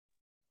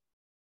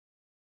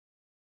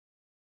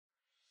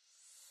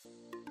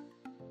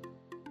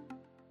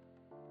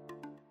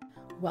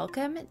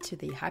Welcome to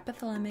the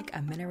Hypothalamic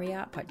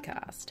Amenorrhea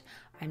podcast.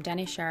 I'm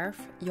Danny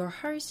Sheriff, your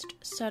host,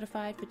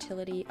 certified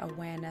fertility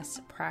awareness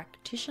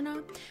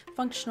practitioner,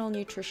 functional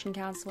nutrition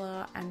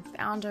counselor, and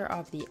founder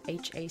of the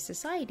HA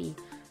Society,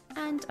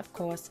 and of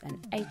course, an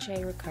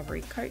HA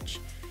recovery coach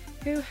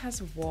who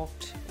has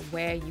walked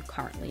where you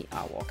currently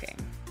are walking.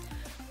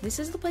 This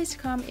is the place to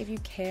come if you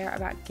care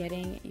about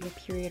getting your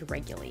period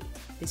regularly.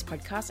 This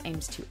podcast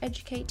aims to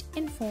educate,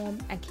 inform,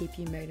 and keep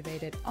you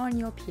motivated on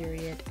your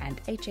period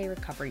and HA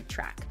recovery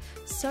track.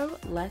 So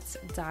let's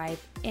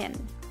dive in.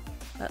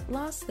 But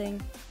last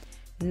thing,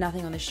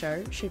 nothing on the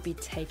show should be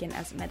taken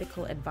as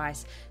medical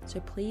advice, so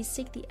please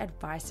seek the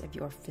advice of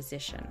your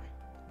physician.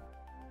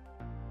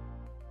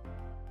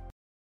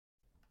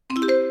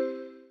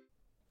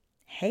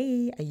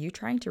 Hey, are you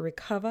trying to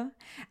recover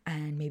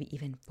and maybe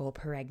even fall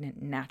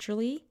pregnant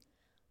naturally?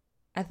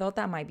 I thought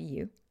that might be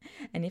you.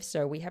 And if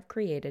so, we have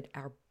created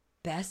our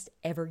best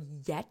ever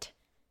yet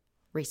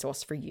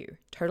resource for you.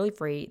 Totally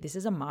free. This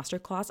is a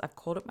masterclass. I've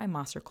called it my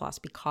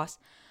masterclass because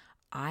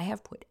I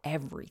have put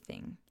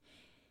everything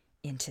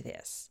into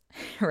this,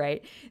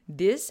 right?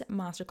 This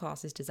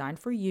masterclass is designed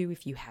for you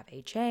if you have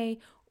HA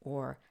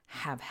or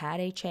have had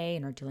HA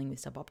and are dealing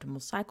with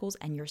suboptimal cycles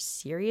and you're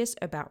serious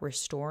about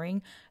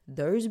restoring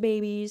those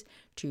babies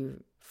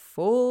to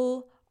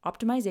full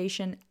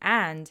optimization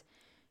and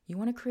you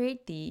want to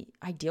create the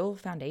ideal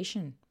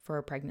foundation for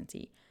a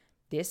pregnancy.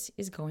 This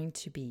is going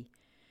to be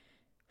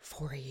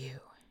for you.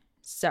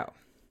 So,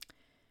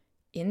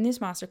 in this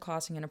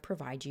masterclass, I'm going to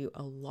provide you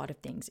a lot of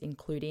things,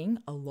 including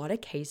a lot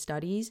of case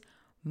studies,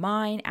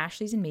 mine,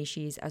 Ashley's and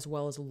Mishi's, as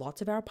well as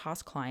lots of our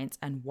past clients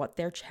and what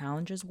their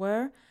challenges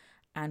were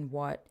and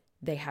what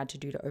they had to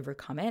do to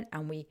overcome it.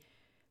 And we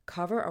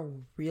cover a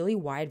really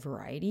wide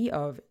variety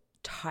of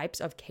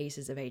types of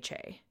cases of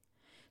HA.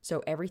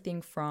 So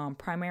everything from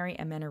primary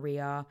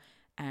amenorrhea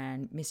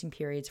and missing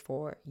periods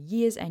for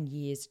years and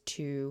years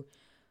to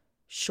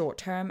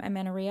short-term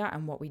amenorrhea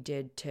and what we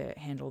did to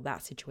handle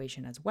that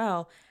situation as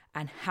well,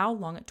 and how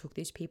long it took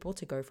these people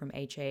to go from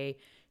HA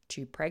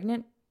to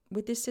pregnant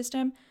with this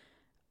system,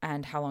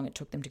 and how long it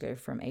took them to go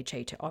from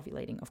HA to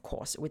ovulating, of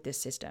course, with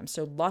this system.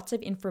 So lots of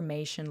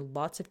information,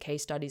 lots of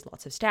case studies,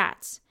 lots of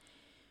stats.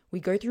 We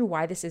go through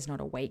why this is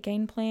not a weight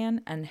gain plan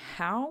and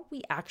how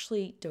we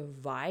actually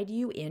divide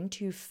you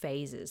into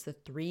phases, the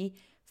 3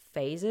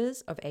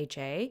 phases of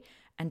HA,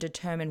 and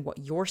determine what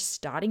your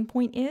starting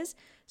point is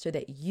so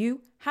that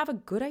you have a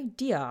good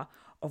idea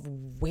of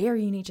where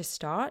you need to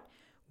start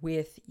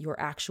with your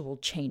actual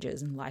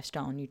changes and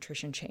lifestyle and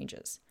nutrition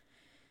changes.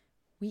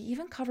 We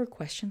even cover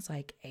questions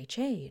like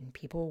HA and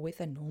people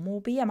with a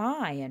normal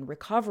BMI and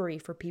recovery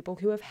for people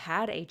who have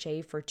had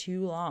HA for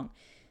too long.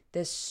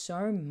 There's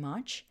so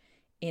much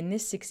in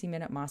this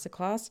 60-minute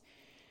masterclass.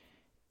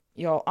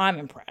 Yo, I'm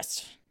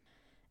impressed.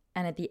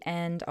 And at the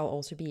end, I'll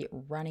also be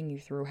running you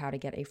through how to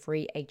get a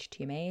free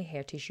HTMA,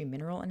 hair tissue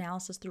mineral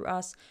analysis through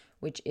us,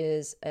 which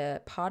is a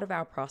part of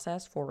our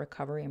process for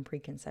recovery and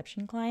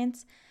preconception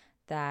clients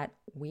that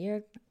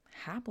we're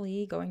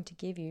happily going to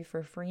give you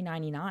for free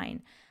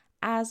 $99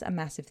 as a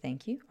massive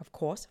thank you, of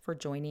course, for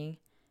joining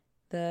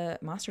the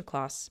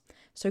masterclass.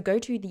 So go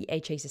to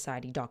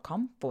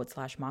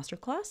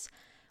thehasociety.com/masterclass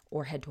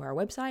or head to our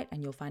website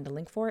and you'll find a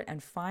link for it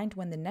and find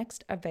when the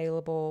next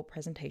available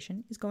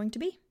presentation is going to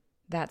be.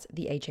 That's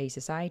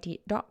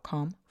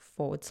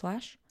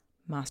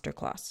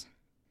thehasociety.com/masterclass.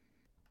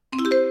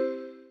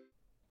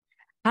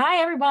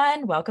 Hi,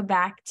 everyone. Welcome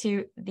back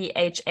to the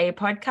HA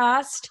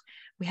podcast.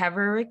 We have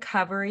a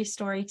recovery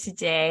story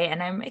today,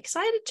 and I'm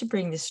excited to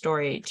bring this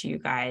story to you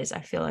guys. I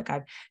feel like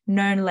I've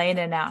known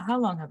Lena now. How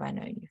long have I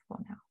known you for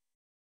now?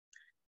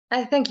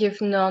 I think you've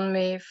known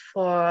me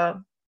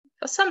for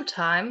some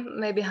time,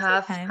 maybe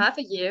half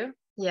a year.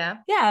 Yeah.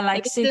 Yeah,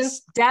 like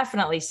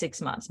definitely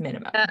 6 months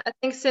minimum. I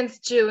think since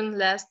June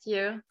last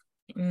year.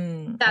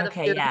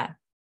 Okay, yeah.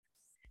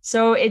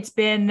 So it's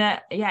been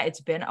a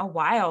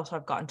while. So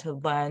I've gotten to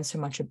learn so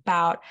much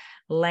about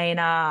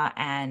Lena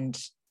and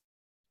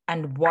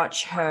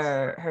watch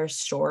her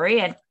story.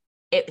 And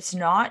it's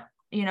not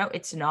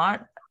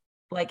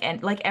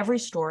like every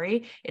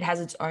story, it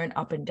has its own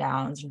up and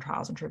downs and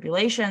trials and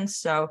tribulations.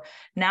 So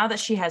now that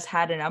she has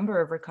had a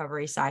number of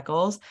recovery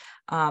cycles,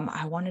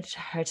 I wanted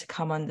her to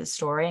come on the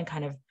story and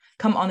kind of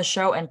come on the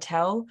show and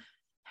tell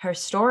her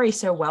story.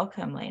 So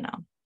welcome,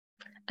 Lena.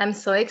 I'm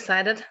so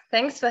excited.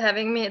 Thanks for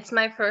having me. It's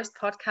my first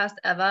podcast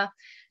ever.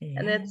 Yes.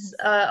 And it's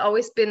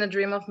always been a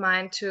dream of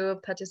mine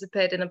to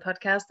participate in a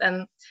podcast.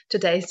 And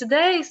today's the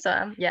day.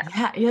 So yeah.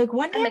 Yeah, you're like,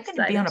 one day I'm going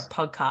to be on a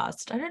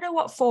podcast. I don't know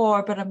what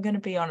for, but I'm going to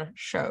be on a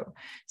show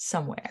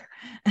somewhere.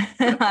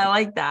 I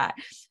like that.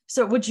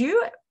 So would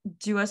you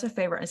do us a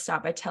favor and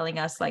start by telling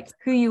us like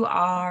who you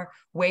are,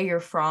 where you're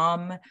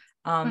from,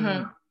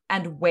 and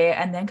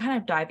then kind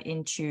of dive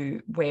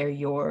into where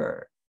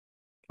your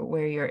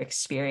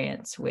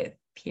experience with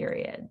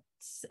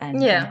periods and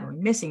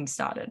missing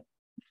started.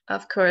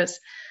 Of course.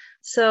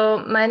 So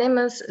my name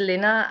is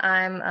Lena.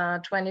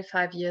 I'm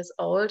 25 years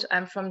old.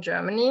 I'm from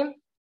Germany.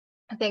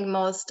 I think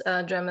most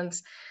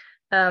Germans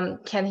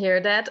can hear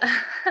that.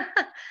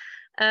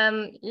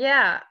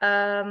 Yeah.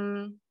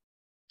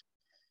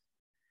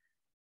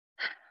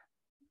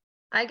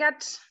 I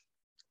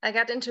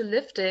got into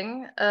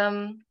lifting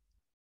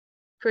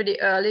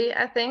pretty early,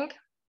 I think.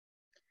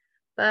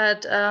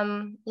 But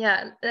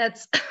yeah,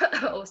 let's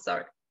oh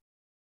sorry,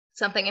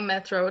 something in my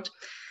throat.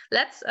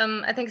 Let's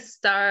I think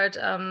start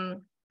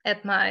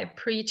at my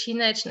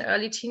pre-teenage and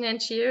early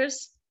teenage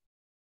years.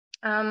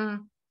 I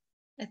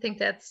think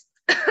that's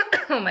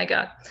oh my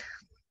god.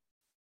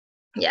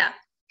 Yeah.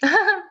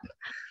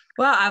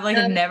 Well, I've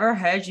like never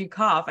heard you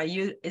cough. Are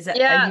you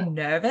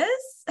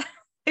nervous?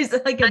 Is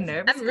it like a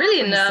nervous I'm cough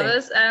really or you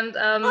nervous sick? and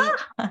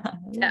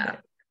Yeah.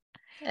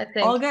 I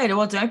think. All good.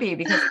 Well, don't be,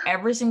 because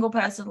every single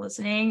person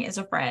listening is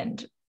a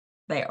friend.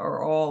 They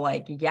are all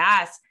like,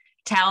 yes,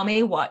 tell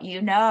me what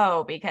you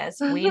know,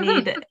 because we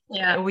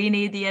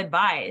need the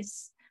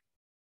advice.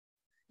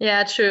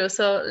 Yeah, true.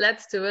 So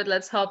let's do it.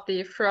 Let's hope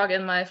the frog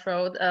in my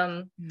throat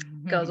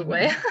goes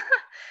away.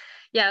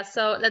 Yeah,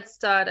 so let's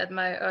start at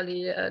my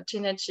early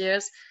teenage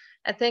years.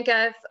 I think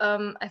I've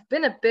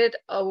been a bit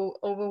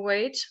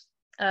overweight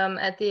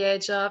at the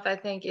age of, I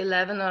think,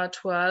 11 or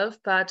 12,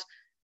 but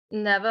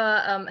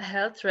never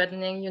health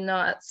threatening,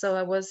 So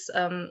I was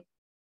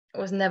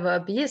never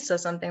obese or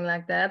something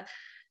like that.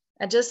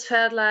 I just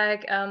felt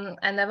like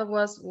I never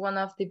was one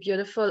of the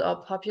beautiful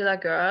or popular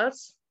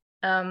girls.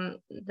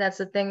 That's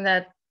the thing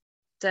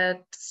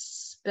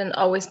that's been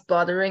always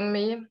bothering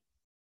me.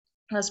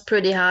 It was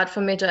pretty hard for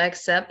me to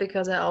accept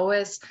because I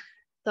always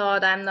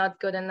thought I'm not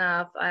good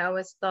enough. I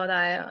always thought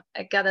I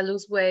gotta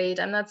lose weight.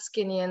 I'm not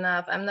skinny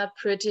enough. I'm not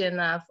pretty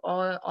enough.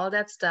 All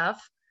that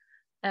stuff,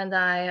 and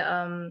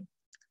I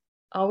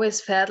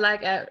always felt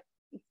like I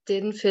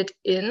didn't fit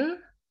in,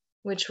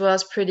 which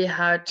was pretty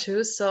hard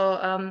too.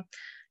 So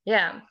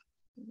yeah,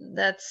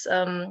 that's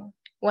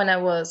when I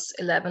was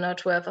 11 or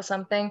 12 or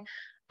something.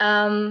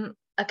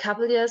 A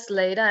couple years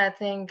later, I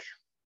think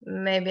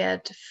maybe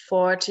at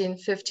 14,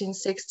 15,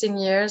 16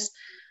 years,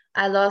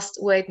 I lost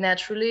weight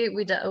naturally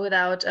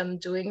without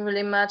doing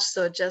really much.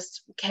 So it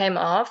just came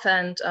off.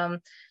 And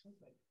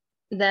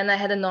then I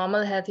had a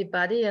normal, healthy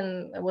body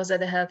and was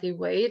at a healthy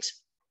weight.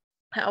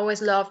 I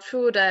always loved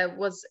food. I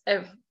was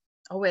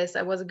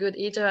a good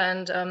eater,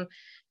 and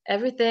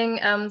everything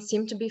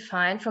seemed to be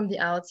fine from the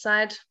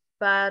outside.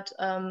 But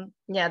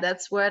yeah,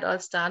 that's where it all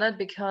started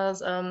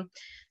because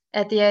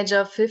at the age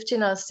of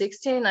 15 or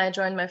 16, I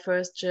joined my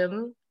first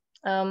gym.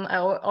 I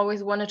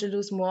always wanted to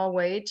lose more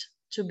weight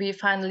to be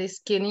finally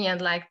skinny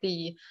and like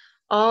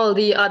all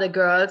the other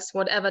girls,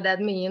 whatever that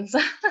means.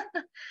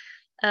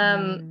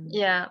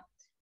 Yeah,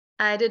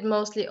 I did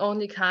mostly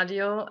only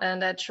cardio,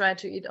 and I tried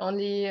to eat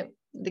only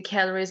the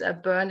calories I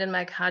burned in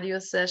my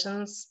cardio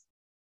sessions,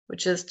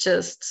 which is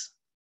just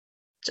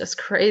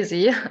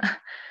crazy.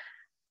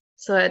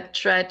 So I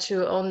tried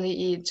to only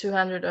eat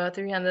 200 or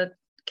 300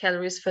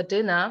 calories for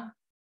dinner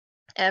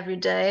every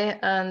day,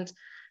 and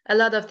a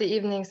lot of the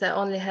evenings I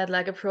only had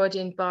like a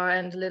protein bar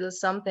and a little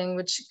something,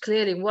 which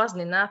clearly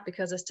wasn't enough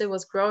because I still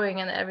was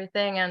growing and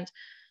everything. And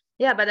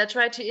yeah, but I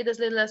tried to eat as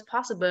little as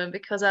possible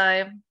because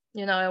I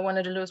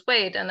wanted to lose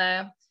weight, and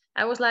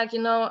I was like,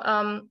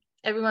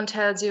 everyone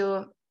tells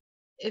you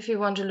if you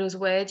want to lose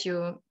weight,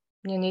 you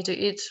need to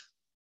eat.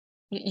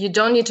 You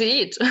don't need to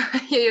eat.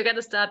 You got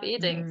to stop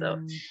eating.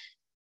 So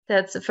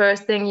that's the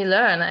first thing you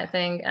learn, I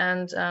think.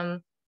 And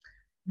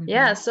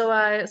yeah, so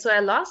I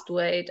lost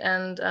weight,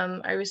 and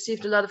I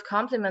received a lot of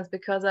compliments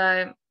because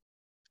I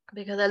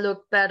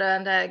looked better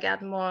and I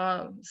got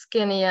more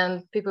skinny,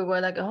 and people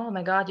were like, "Oh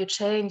my God, you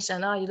changed,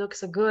 and oh, you look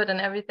so good," and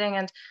everything.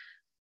 And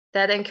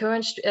that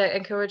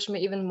encouraged me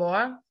even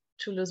more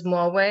to lose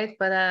more weight.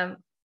 But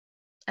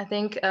I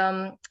think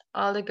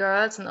all the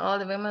girls and all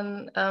the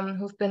women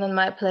who've been in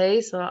my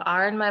place or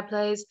are in my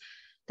place,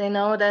 they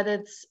know that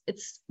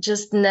it's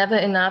just never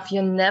enough.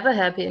 You're never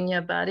happy in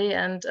your body,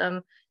 and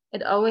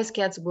it always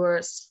gets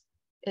worse.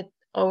 It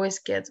always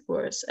gets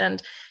worse,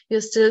 and you're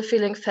still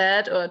feeling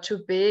fat or too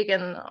big,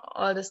 and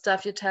all the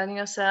stuff you're telling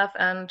yourself.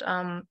 And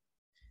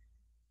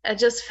I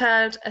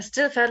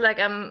still felt like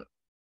I'm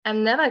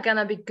never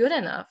gonna be good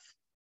enough.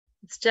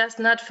 It's just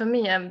not for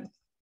me.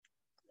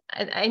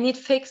 I need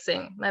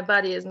fixing. My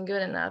body isn't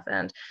good enough.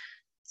 And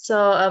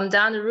so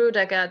down the road,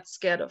 I got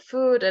scared of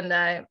food, and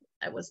I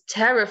was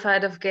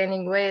terrified of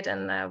gaining weight,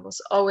 and I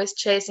was always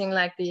chasing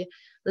like the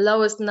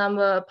lowest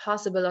number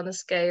possible on the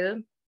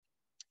scale.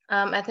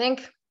 I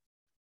think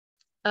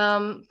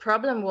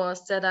problem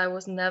was that I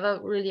was never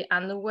really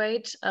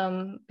underweight,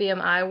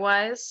 BMI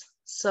wise.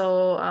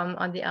 So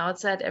on the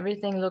outside,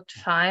 everything looked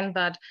fine,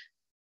 but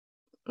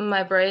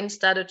my brain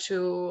started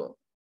to,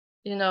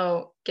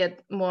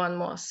 get more and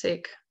more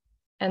sick,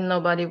 and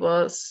nobody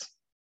was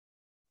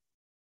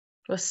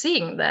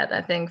seeing that,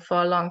 I think,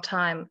 for a long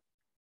time.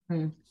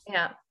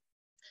 Yeah.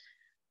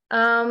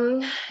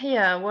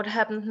 Yeah, what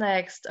happened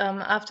next?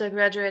 After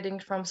graduating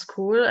from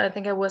school, I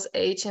think I was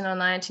 18 or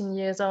 19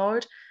 years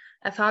old.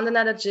 I found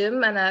another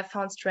gym, and I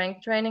found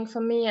strength training for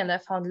me, and I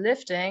found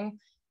lifting,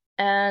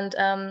 and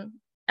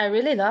I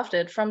really loved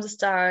it from the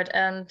start.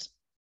 And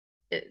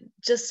it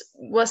just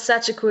was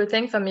such a cool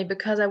thing for me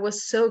because I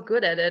was so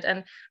good at it.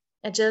 And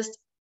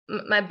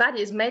my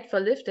body is made for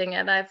lifting,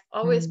 and I've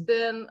always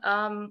been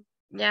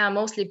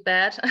mostly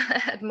bad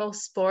at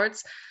most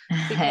sports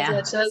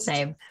because Yeah,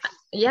 same.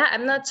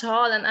 I'm not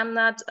tall and I'm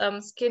not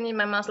skinny.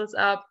 My muscles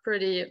are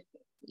pretty,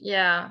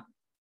 yeah.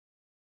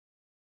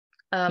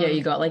 Yeah,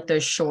 you got like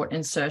those short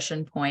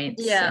insertion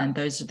points, Yeah, and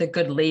those are the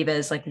good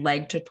levers, like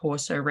leg to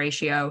torso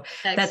ratio.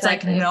 That's like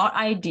exactly. not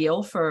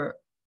ideal for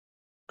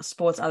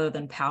sports other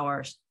than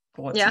power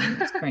sports Yeah.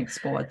 and strength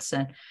sports.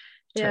 And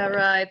Yeah,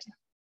 totally.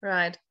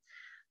 right.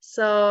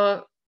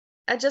 So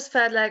I just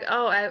felt like,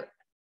 oh,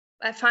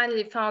 I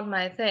finally found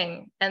my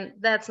thing, and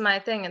that's my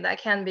thing, and I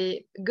can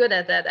be good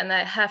at that, and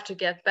I have to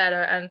get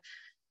better. And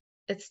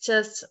it's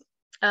just,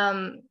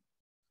 I'm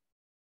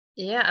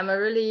a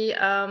really,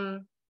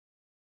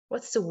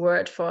 what's the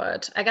word for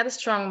it? I got a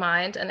strong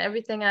mind, and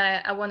everything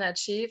I want to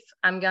achieve,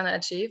 I'm gonna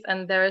achieve.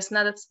 And there is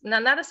not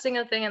a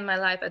single thing in my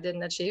life I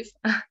didn't achieve,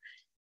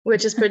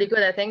 which is pretty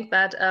good, I think.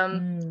 But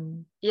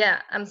I'm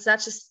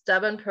such a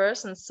stubborn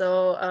person,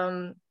 so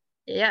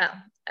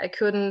I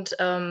couldn't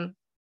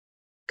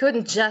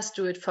just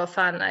do it for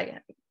fun.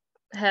 I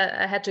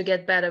had to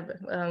get better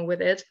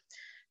with it.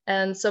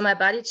 And so my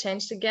body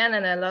changed again,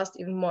 and I lost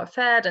even more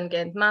fat and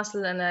gained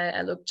muscle, and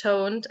I looked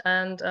toned,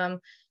 and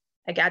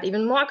I got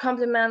even more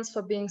compliments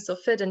for being so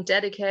fit and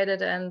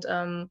dedicated. And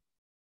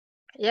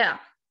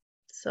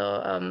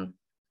so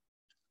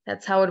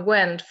that's how it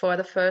went for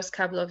the first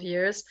couple of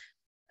years.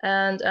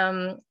 And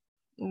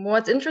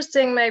what's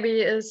interesting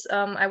maybe is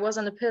I was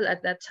on a pill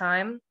at that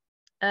time,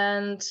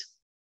 and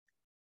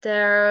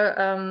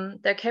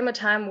there came a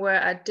time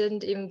where I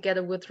didn't even get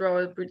a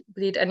withdrawal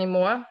bleed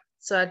anymore.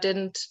 So I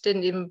didn't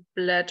even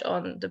bleed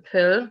on the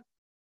pill.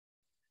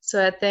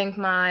 So I think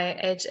my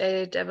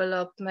HA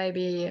developed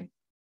maybe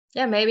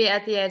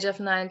at the age of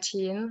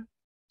 19.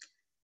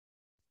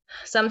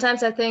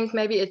 Sometimes I think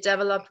maybe it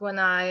developed when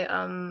I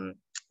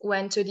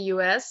went to the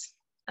US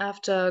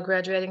after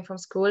graduating from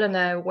school, and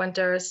I went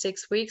there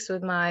 6 weeks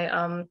with my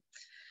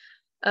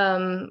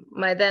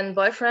my then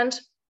boyfriend.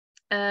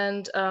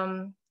 And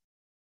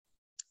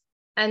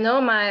I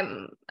knew my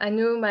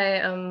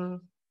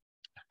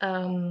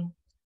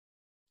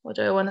what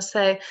do I want to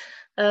say?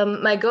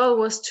 My goal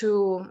was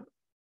to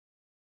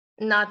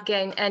not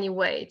gain any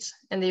weight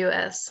in the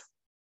US.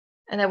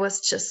 And I was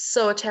just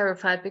so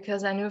terrified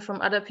because I knew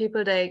from other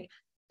people they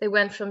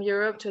went from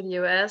Europe to the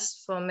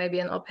US for maybe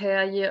an au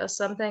pair year or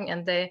something,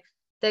 and they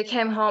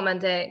came home and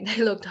they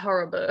looked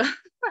horrible.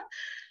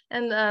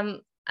 And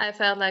I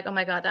felt like, oh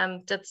my God,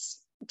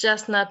 that's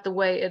just not the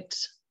way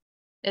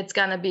it's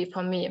gonna be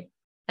for me.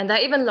 And I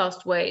even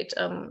lost weight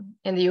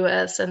in the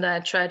US, and I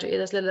tried to eat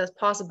as little as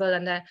possible,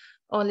 and I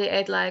only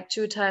ate like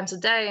 2 times a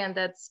day, and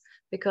that's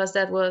because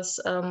that was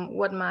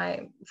what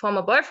my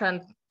former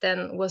boyfriend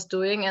then was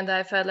doing. And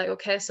I felt like,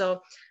 okay,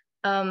 so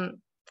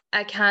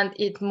I can't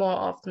eat more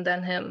often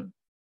than him.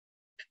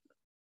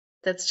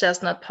 That's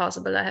just not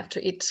possible. I have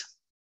to eat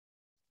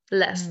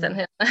less than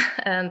him.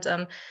 And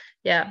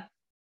I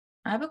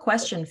have a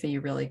question for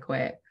you really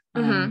quick.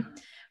 Mm-hmm.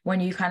 When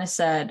you kind of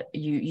said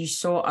you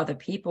saw other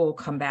people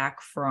come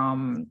back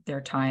from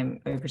their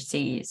time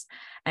overseas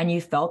and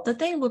you felt that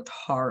they looked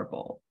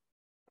horrible.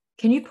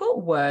 Can you put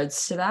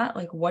words to that?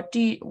 Like, what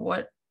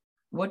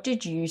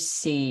did you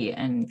see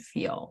and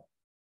feel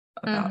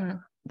about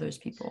those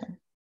people?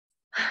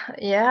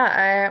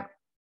 Yeah,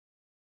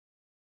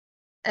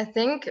 I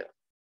think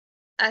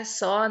I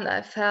saw and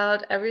I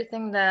felt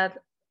everything that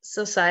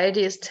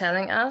society is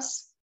telling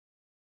us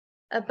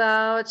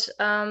about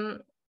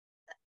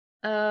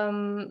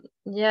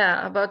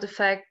about the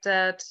fact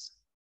that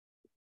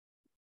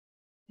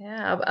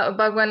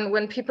about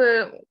when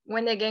people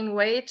when they gain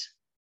weight,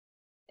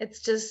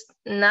 it's just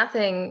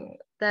nothing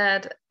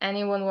that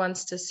anyone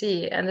wants to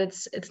see, and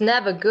it's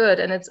never good,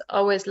 and it's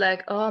always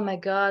like, oh my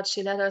God,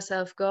 she let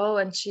herself go,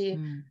 and she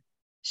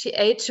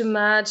ate too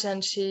much,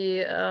 and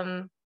she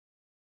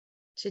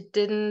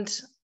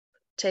didn't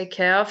take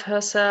care of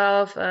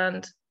herself,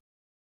 and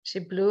she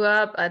blew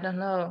up. I don't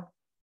know.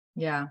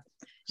 Yeah.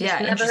 Just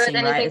Yeah, never heard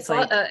interesting, right? It's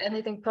like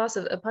anything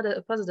positive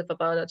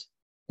about it.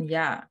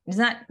 yeah,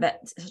 isn't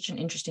that such an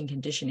interesting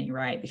conditioning,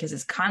 right? Because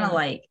it's kind of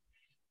like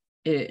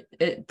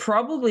it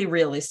probably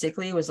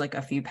realistically was like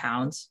a few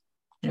pounds,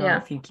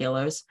 a few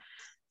kilos.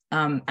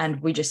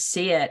 And we just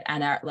see it,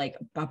 and like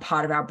a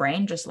part of our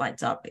brain just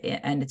lights up,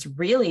 and it's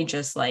really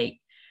just like,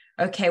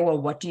 okay,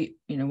 well, what do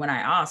you when I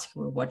ask,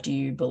 well, what do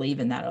you believe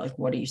in that, or like,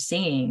 what are you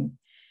seeing?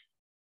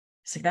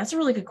 It's like, that's a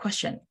really good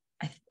question.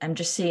 I'm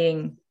just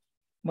seeing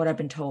what I've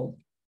been told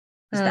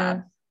is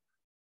that.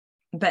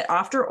 But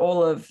after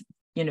all of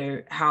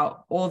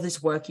how all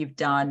this work you've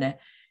done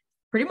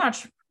pretty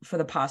much for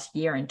the past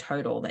year in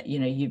total, that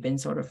you've been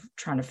sort of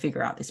trying to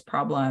figure out this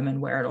problem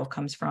and where it all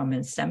comes from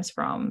and stems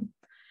from,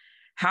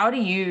 how do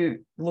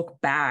you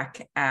look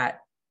back at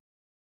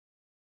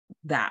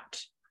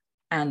that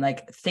and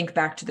like think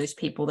back to those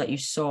people that you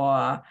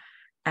saw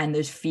and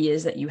those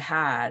fears that you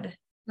had?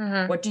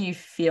 What do you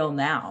feel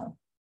now?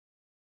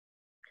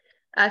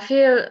 I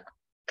feel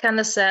kind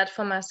of sad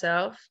for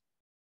myself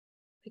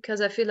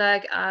because I feel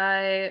like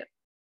I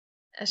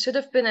should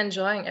have been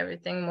enjoying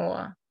everything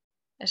more.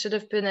 I should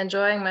have been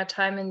enjoying my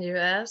time in the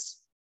US,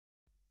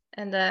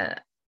 and I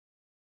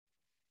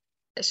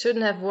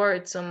shouldn't have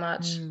worried so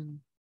much.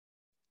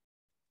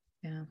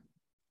 Yeah.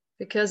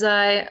 Because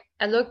I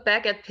look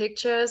back at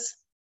pictures,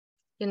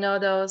 you know,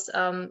 those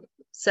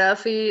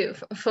selfie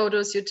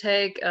photos you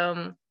take,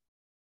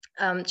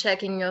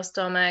 checking your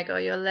stomach or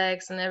your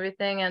legs and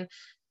everything, and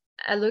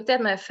I looked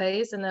at my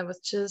face and it was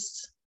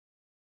just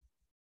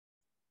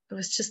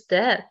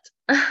dead.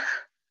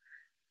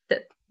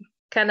 That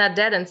kind of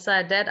dead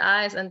inside, dead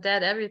eyes and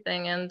dead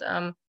everything, and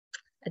I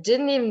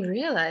didn't even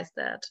realize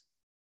that.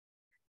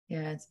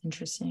 Yeah, it's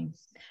interesting.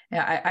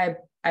 Yeah,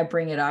 I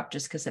bring it up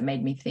just because it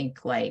made me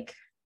think like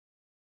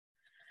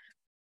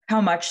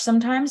how much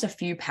sometimes a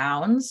few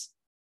pounds,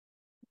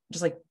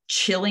 just like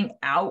chilling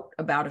out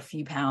about a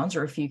few pounds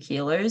or a few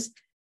kilos,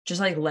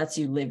 just like lets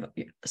you live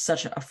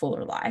such a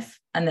fuller life.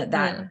 And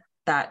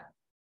that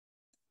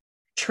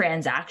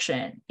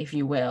transaction, if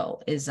you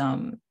will, is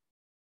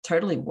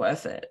totally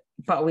worth it.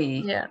 But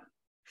we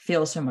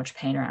feel so much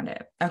pain around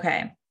it.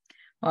 Okay.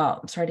 Well,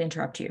 I'm sorry to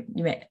interrupt you.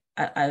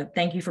 I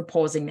thank you for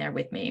pausing there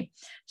with me.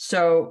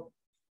 So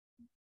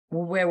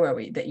where were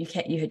we? That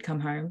you had come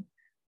home?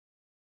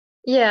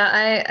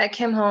 Yeah, I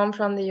came home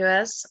from the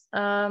US,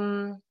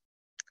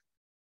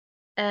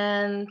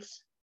 and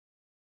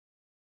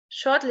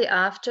shortly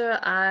after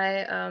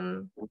I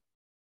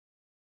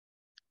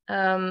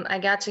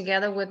got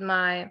together with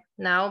my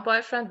now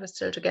boyfriend. We're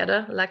still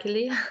together,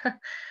 luckily.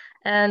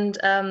 And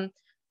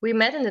we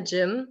met in the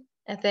gym,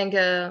 I think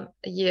a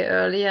year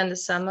earlier in the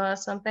summer or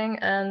something.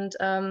 And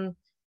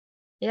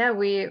yeah,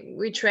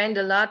 we trained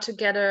a lot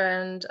together,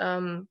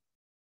 and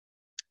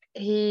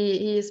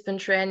he's been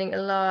training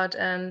a lot.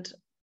 And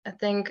I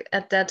think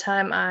at that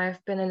time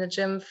I've been in the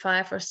gym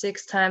 5 or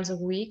 6 times a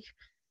week,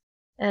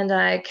 and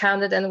I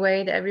counted and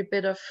weighed every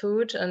bit of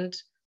food. And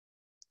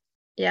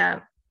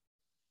yeah,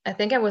 I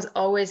think I was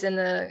always in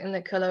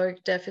the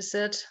caloric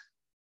deficit,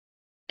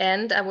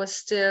 and I was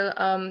still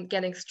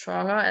getting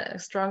stronger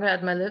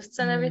at my lifts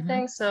and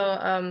everything.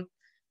 So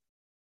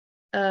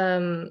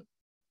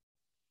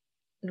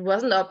it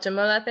wasn't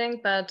optimal, I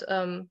think, but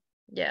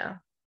yeah.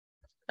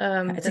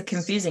 It's a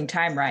confusing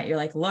time, right? You're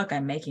like, look,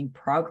 I'm making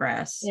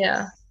progress.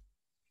 Yeah.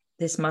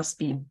 This must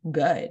be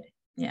good.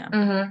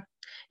 Yeah.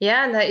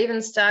 Yeah, and I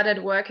even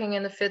started working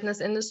in the fitness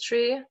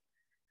industry,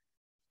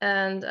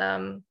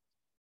 and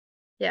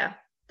yeah,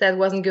 that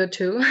wasn't good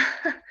too,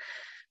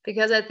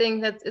 because I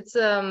think that it's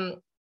a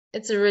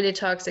really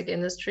toxic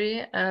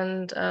industry,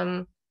 and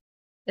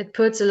it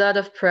puts a lot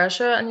of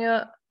pressure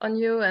on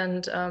you,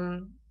 and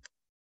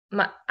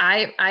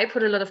I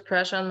put a lot of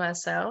pressure on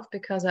myself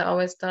because I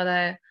always thought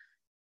I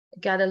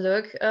gotta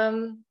look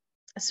a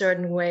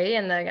certain way,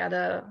 and I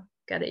gotta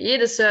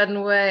eat a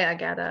certain way, I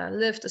gotta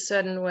lift a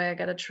certain way, I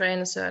gotta train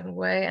a certain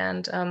way,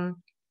 and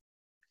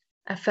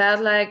I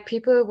felt like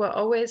people were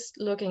always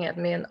looking at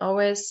me and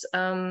always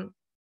I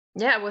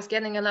was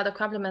getting a lot of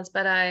compliments,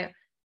 but I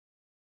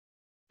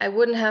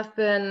wouldn't have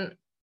been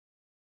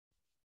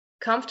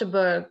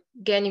comfortable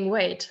gaining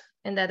weight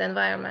in that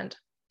environment.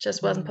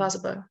 Just wasn't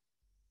possible.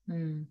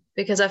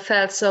 Because I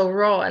felt so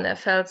raw, and I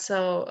felt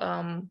so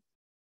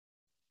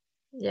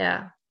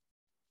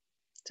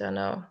don't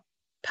know,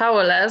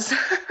 powerless.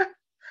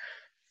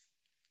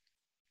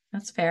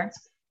 That's fair.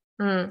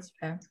 That's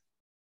fair.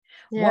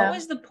 Yeah. What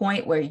was the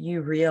point where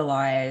you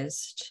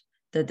realized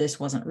that this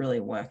wasn't really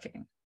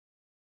working?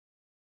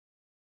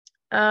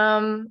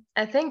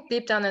 I think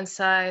deep down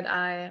inside,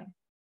 I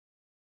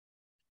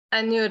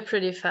knew it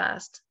pretty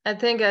fast. I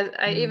think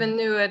I even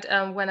knew it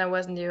when I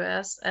was in the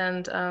US,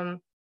 and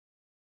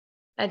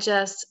I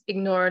just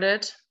ignored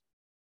it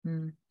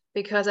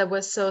because I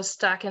was so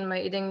stuck in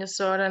my eating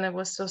disorder, and I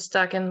was so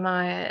stuck in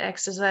my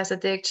exercise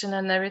addiction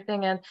and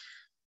everything. And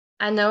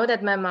I know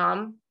that my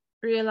mom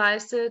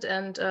realized it,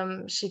 and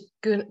she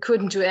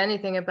couldn't do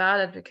anything about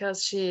it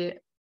because she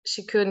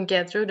couldn't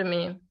get through to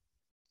me.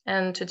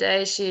 And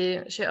today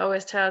she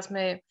always tells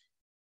me,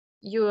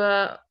 you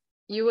were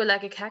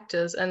like a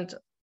cactus, and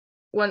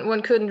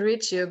one couldn't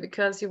reach you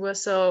because you were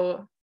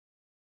so,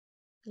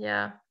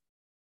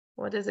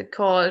 what is it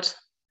called?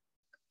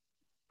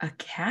 A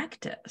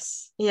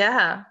cactus?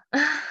 Yeah.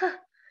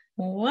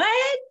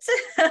 What?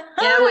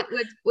 Yeah,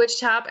 with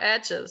sharp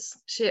edges.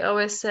 She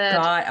always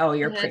said, God, oh,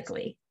 you're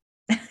prickly.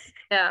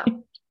 Yeah.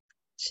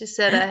 She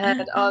said I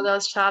had all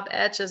those sharp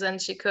edges,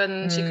 and she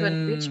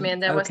couldn't reach me,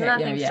 and there was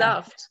nothing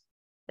soft.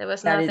 There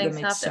was nothing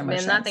soft at me,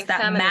 and nothing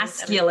that feminine.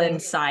 masculine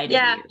side of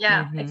you.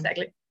 Yeah,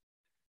 exactly. It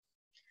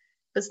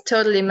was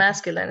totally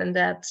masculine in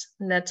that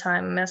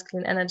time,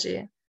 masculine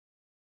energy.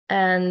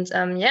 And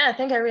I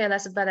think I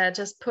realized it, but I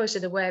just pushed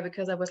it away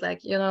because I was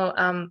like,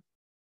 gotta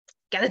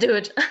do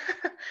it.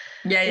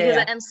 Because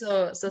I am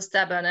so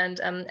stubborn. And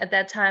at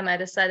that time I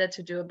decided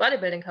to do a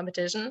bodybuilding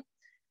competition.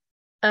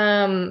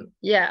 To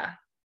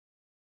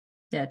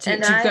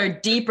go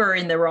deeper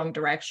in the wrong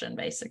direction,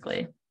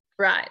 basically.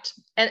 Right.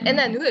 And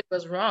I knew it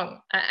was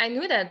wrong. I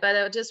knew that, but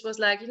I just was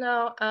like,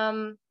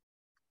 I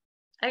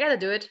gotta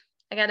do it.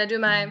 I gotta do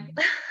my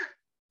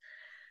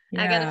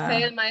I gotta Yeah.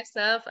 fail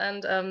myself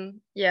and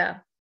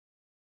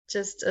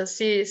just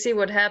see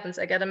what happens.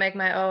 I gotta make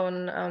my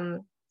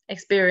own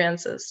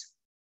experiences.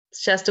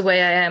 It's just the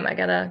way I am. I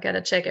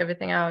gotta check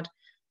everything out.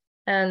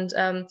 And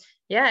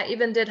I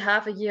even did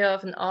half a year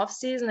of an off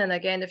season, and I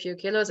gained a few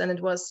kilos, and it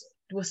was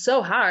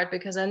so hard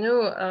because I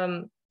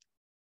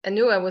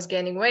knew I was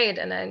gaining weight,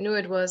 and I knew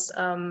it was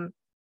um,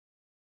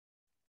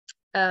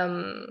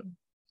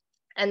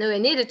 I knew I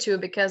needed to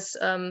because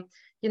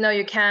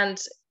you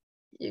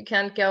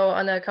can't go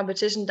on a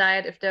competition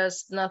diet if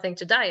there's nothing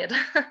to diet.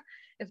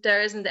 If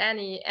there isn't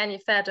any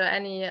fat or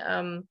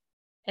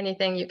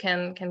anything you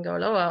can go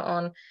lower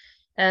on.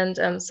 And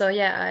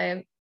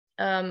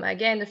I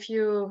gained a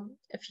few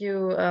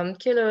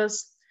kilos,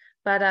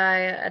 but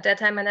I at that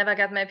time I never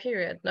got my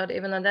period, not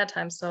even at that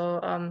time.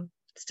 So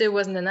still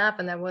wasn't enough,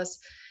 and I was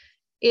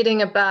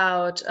eating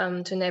about,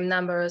 to name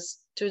numbers,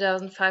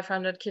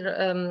 2,500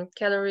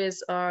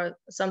 calories, or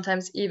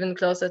sometimes even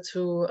closer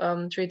to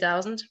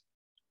 3,000,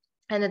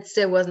 and it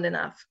still wasn't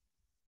enough.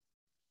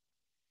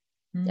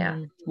 Yeah.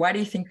 Why do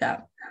you think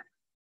that?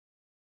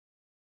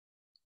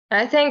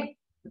 I think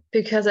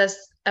because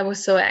I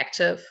was so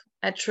active.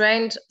 I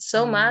trained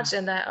so much,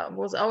 and I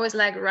was always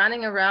like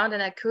running around,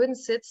 and I couldn't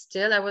sit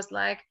still. I was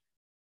like,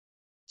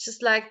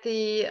 just like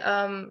the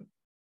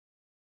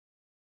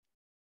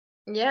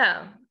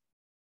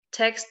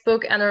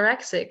textbook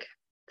anorexic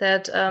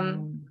that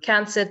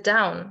can't sit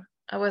down.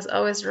 I was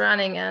always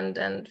running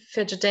and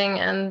fidgeting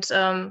and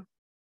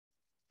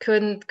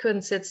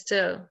couldn't sit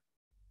still.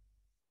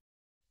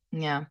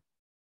 Yeah.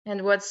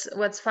 And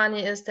what's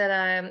funny is that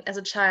as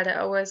a child, I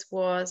always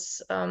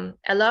was,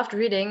 I loved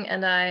reading,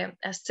 and I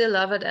still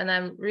love it, and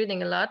I'm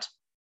reading a lot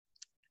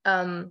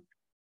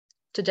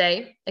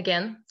today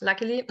again,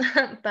 luckily.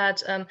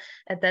 But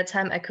at that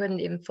time, I couldn't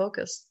even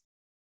focus.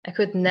 I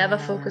could never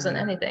focus on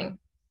anything.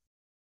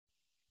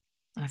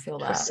 I feel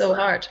It was that. so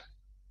hard.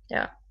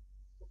 Yeah.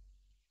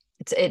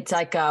 It's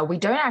like we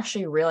don't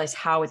actually realize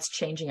how it's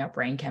changing our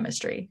brain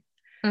chemistry.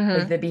 Mm-hmm.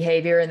 Like the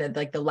behavior and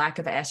the lack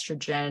of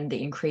estrogen,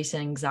 the increase in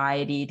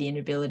anxiety, the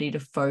inability to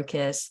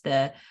focus,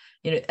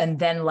 and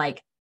then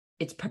like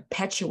it's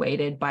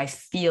perpetuated by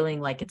feeling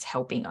like it's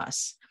helping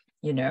us,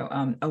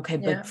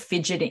 but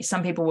fidgeting,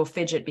 some people will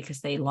fidget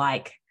because they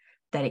like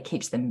that it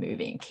keeps them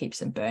moving, keeps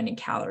them burning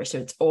calories. So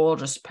it's all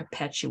just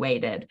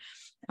perpetuated,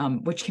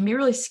 which can be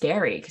really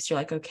scary because you're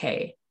like,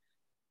 okay,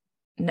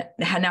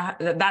 now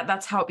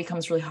that's how it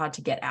becomes really hard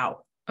to get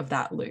out of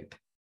that loop.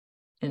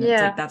 And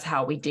it's like, that's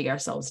how we dig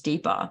ourselves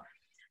deeper.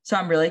 So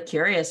I'm really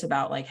curious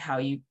about like how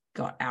you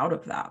got out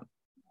of that.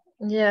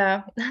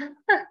 Yeah.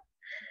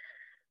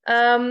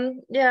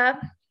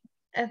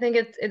 I think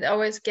it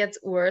always gets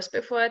worse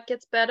before it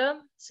gets better.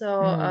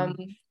 So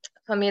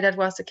for me, that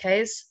was the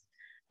case.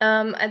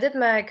 I did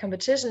my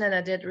competition, and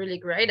I did really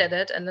great at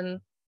it. And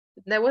then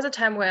there was a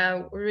time where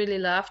I really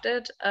loved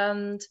it.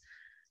 And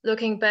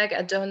looking back,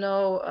 I don't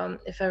know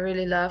if I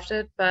really loved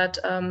it, but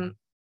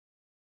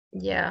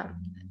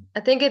I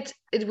think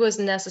it was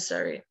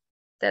necessary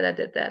that I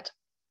did that.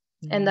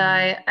 And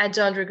I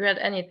don't regret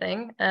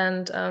anything.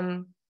 And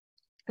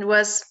it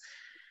was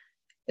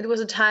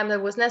a time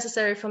that was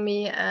necessary for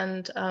me.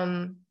 And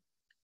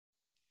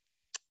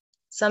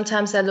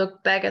sometimes I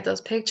look back at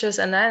those pictures,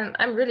 and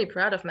I'm really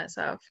proud of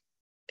myself,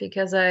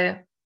 because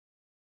I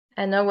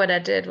know what I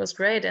did was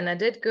great, and I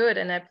did good,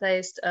 and I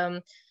placed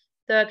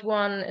third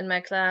one in my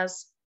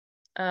class.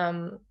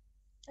 I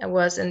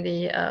was in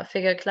the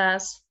figure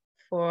class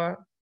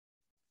for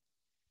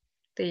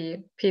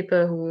the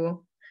people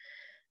who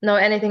know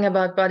anything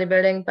about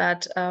bodybuilding.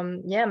 But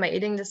my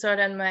eating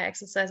disorder and my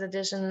exercise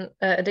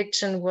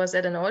addiction was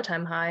at an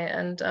all-time high,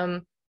 and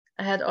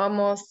I had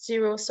almost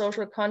zero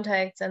social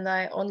contacts, and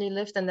I only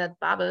lived in that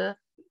bubble,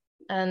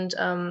 and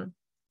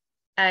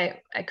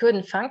I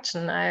couldn't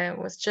function. I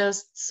was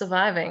just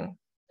surviving.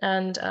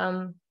 And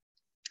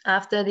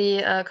after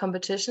the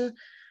competition,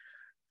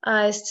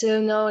 I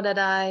still know that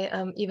I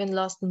even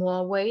lost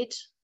more weight.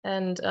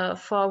 And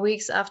 4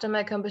 weeks after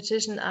my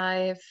competition,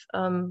 I've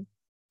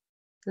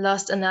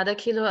lost another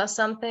kilo or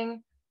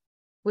something,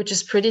 which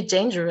is pretty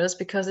dangerous,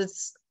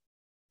 because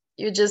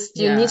you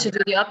need to do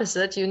the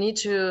opposite. You need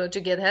to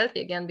get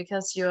healthy again,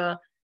 because you're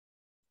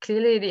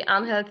clearly the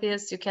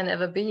unhealthiest you can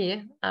ever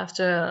be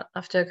after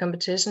a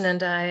competition.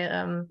 And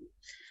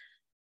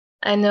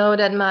I know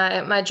that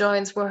my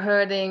joints were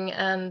hurting,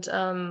 and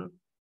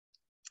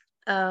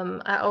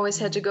I always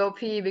had to go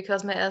pee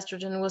because my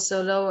estrogen was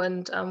so low.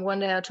 And one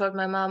day I told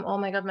my mom, "Oh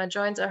my God, my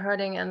joints are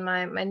hurting and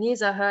my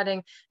knees are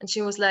hurting." And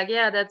she was like,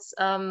 "Yeah,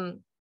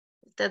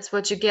 that's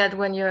what you get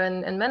when you're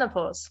in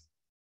menopause."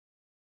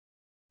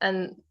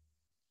 And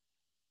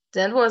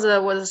that was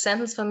a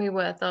sentence for me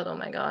where I thought, "Oh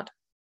my God,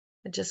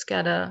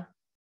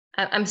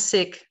 I'm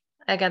sick.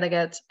 I gotta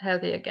get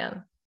healthy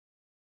again.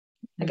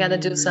 I gotta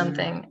do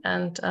something."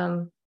 And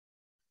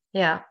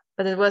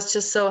but it was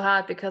just so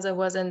hard, because I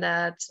was in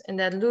that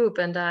loop,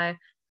 and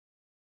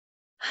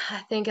I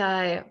think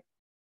I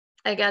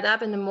got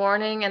up in the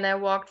morning and I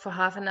walked for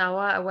half an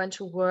hour. I went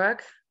to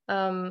work.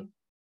 I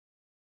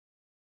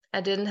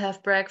didn't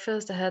have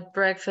breakfast. I had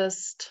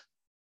breakfast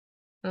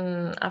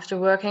after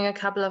working a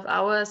couple of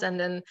hours, and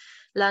then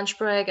lunch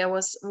break I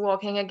was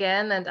walking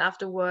again, and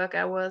after work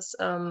I was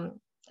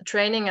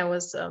training. I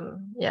was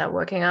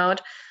working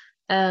out,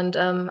 and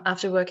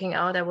after working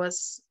out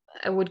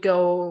I would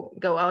go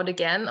out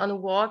again on a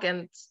walk,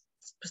 and it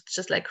was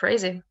just like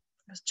crazy. I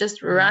was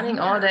just running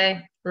all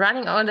day,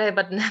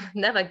 but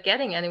never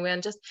getting anywhere,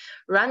 and just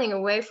running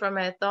away from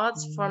my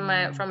thoughts, from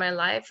my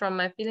life, from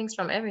my feelings,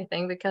 from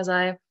everything, because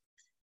I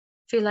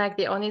feel like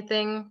the only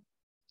thing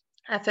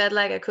I felt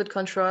like I could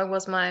control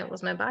was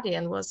my body,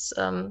 and was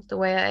the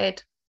way I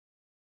ate.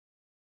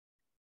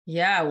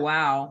 Yeah,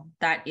 wow.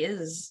 That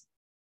is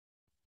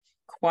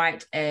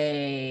quite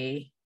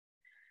a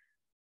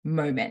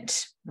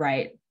moment,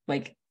 right?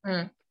 Like,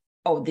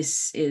 oh,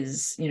 this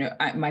is,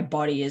 my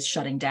body is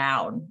shutting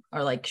down,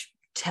 or like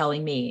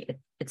telling me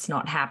it's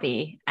not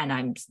happy, and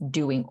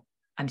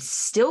I'm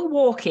still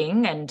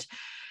walking and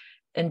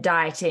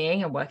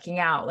dieting and working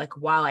out, like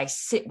while I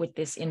sit with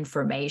this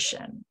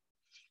information.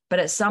 But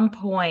at some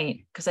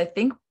point, because I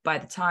think by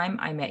the time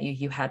I met you,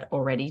 you had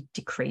already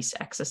decreased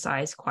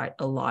exercise quite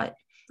a lot.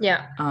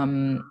 Yeah.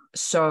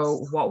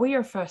 So what were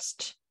your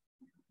first,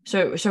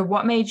 so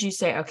what made you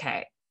say,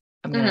 okay,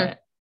 I'm gonna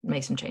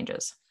make some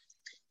changes?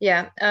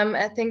 Yeah.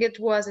 I think it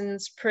was in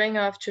spring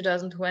of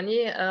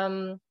 2020,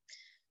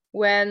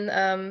 when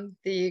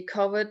the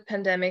COVID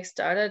pandemic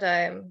started.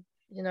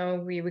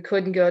 We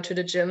couldn't go to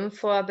the gym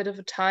for a bit of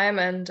a time,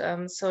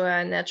 and so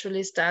I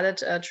naturally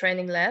started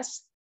training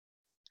less.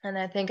 And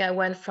I think I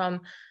went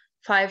from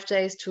 5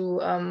 days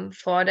to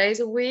 4 days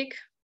a week,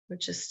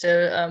 which is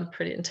still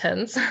pretty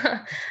intense.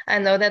 I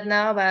know that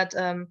now, but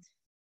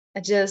I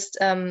just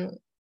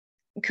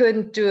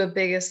couldn't do a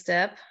bigger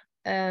step.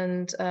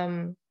 And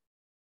I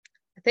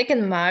think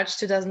in March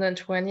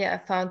 2020, I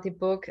found the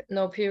book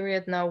No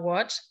Period, Now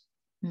What?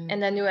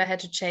 And I knew I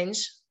had to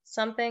change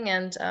something.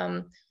 And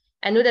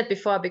I knew that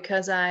before,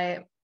 because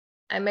I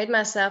made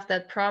myself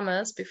that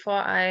promise before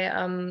I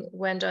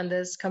went on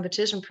this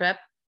competition prep,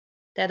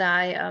 that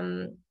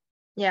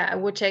I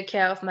would take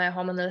care of my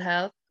hormonal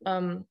health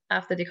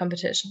after the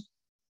competition.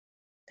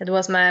 That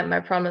was my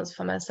promise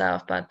for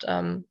myself. But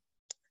it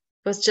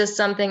was just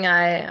something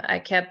I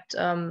kept,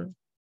 what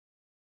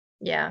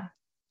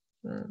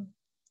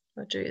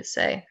do you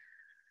say?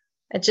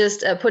 I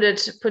just put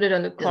it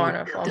on the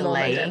corner for a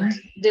moment and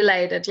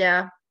delayed it.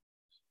 Yeah.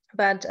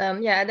 But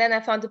then I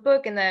found the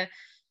book, and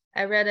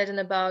I read it in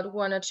about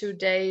 1 or 2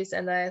 days,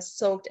 and I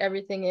soaked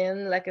everything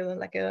in like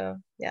a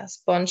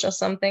sponge or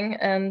something.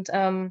 And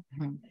I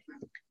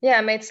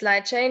made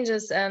slight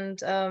changes,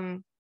 and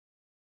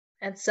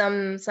at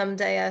some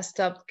day I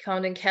stopped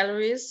counting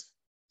calories.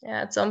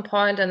 Yeah, at some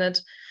point,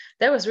 and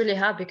that was really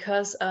hard,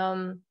 because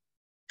I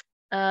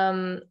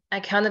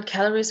counted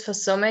calories for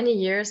so many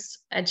years.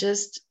 I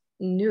just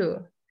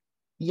knew.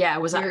 Yeah,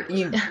 was that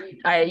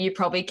you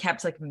probably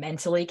kept like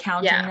mentally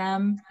counting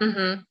them?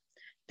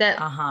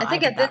 I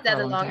think I did that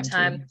a long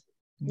time.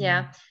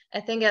 Yeah,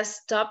 I think I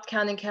stopped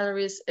counting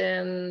calories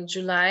in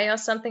July or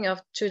something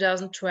of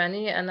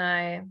 2020, and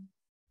I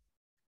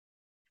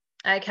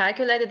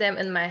calculated them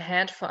in my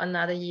head for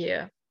another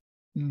year.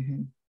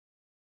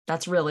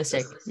 That's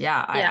realistic.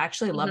 Yeah, I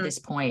actually love this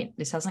point.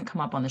 This hasn't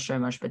come up on the show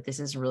much, but this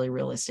is really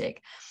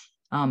realistic.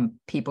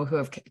 People who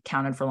have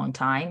counted for a long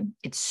time,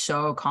 it's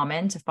so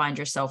common to find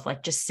yourself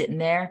like just sitting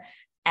there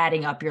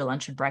adding up your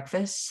lunch and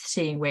breakfast,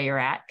 seeing where you're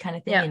at kind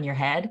of thing in your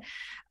head,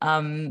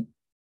 and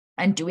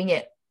doing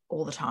it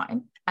all the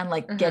time, and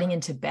like getting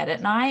into bed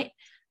at night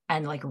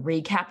and like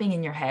recapping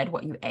in your head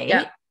what you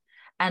ate,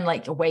 and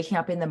like waking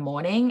up in the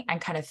morning and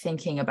kind of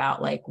thinking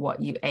about like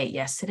what you ate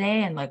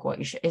yesterday and like what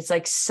you should. It's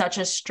like such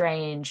a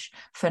strange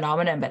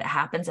phenomenon, but it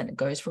happens, and it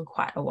goes for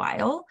quite a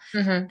while.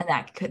 And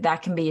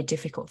that can be a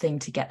difficult thing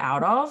to get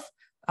out of.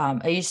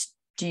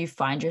 Do you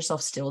find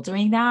yourself still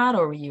doing that,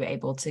 or were you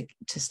able to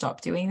stop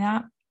doing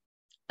that?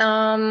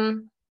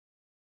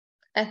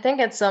 I think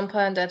at some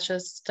point I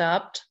just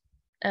stopped,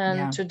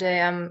 and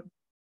today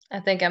I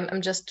think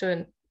I'm just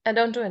doing. I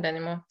don't do it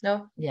anymore.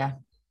 No. Yeah.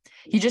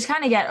 You just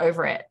kind of get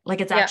over it.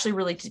 Like it's actually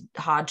really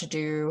hard to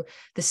do.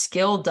 The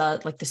skill,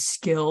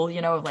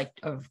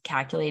 of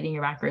calculating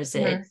your macros,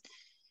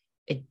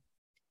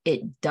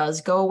 it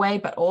does go away.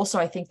 But also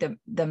I think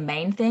the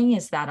main thing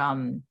is that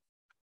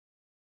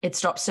it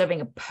stops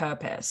serving a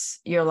purpose.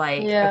 You're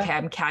like, okay,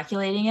 I'm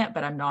calculating it,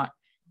 but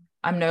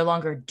I'm no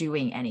longer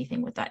doing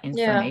anything with that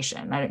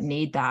information. I don't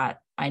need that.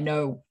 I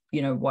know,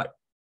 what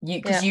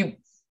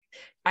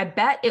I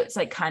bet it's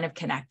like kind of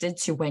connected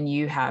to when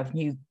you have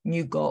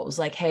new goals,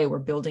 like, hey, we're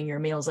building your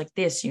meals like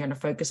this. You're going to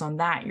focus on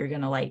that. You're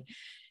going to like,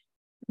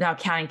 now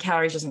counting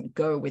calories doesn't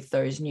go with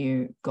those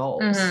new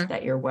goals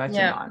that you're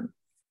working on.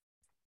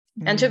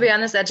 And to be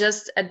honest, I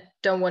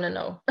don't want to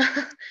know.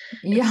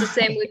 It's the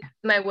same with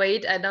my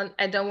weight. I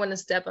don't want to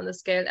step on the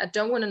scale. I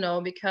don't want to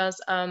know,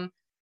 because I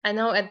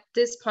know at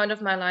this point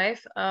of my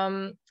life,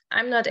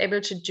 I'm not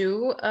able to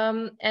do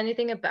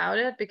anything about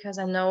it because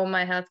I know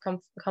my health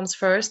comes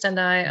first, and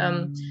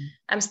Mm,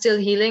 I'm still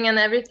healing and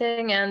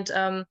everything.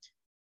 And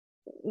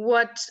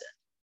what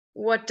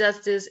what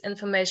does this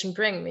information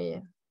bring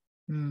me?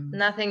 mm.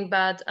 Nothing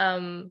but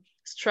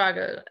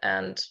struggle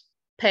and Just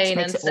pain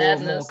makes and it all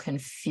more sadness.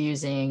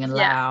 confusing and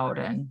Yeah, loud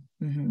and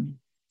mhm.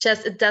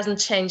 just it doesn't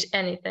change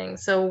anything.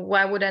 So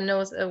why would I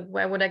know?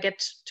 Why would I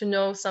get to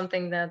know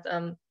something that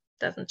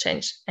doesn't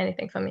change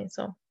anything for me?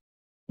 So.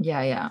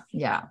 Yeah.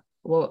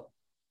 Well,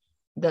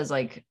 there's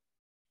like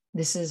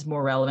this is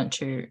more relevant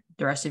to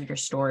the rest of your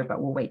story, but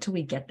we'll wait till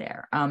we get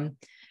there.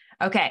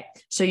 Okay,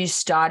 so you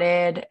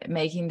started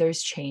making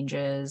those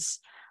changes.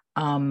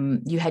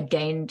 You had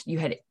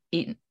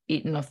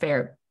eaten a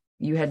fair,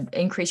 you had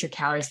increased your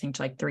calories, I think,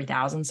 to like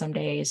 3,000 some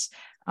days.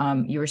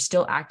 You were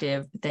still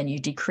active, but then you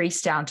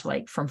decreased down to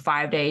like from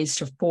 5 days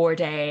to 4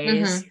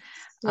 days.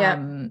 Yeah.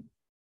 Um,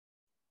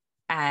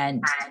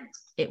 and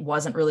it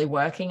wasn't really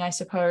working, I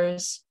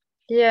suppose.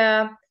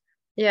 Yeah.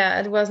 Yeah,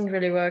 it wasn't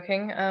really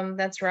working.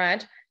 That's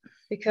right.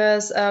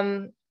 Because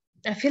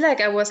I feel like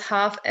I was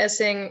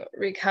half-assing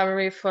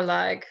recovery for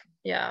like,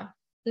 yeah,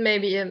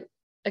 maybe a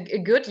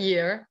good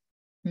year,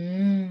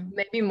 Mm,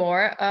 maybe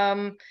more.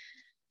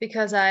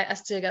 Because I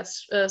still got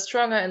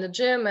stronger in the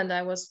gym, and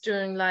I was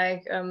doing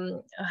like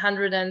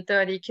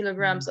 130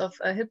 kilograms mm, of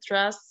hip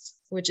thrusts,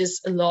 which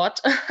is a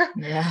lot.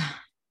 yeah.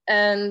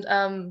 And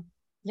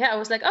yeah, I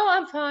was like, oh,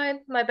 I'm fine.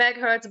 My back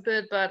hurts a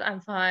bit, but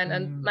I'm fine.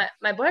 And Mm,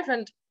 my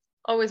boyfriend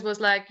always was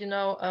like,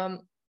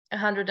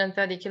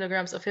 130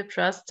 kilograms of hip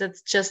thrust.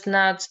 That's just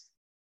not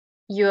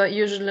your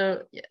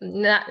usual.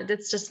 Not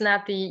that's just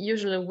not the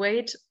usual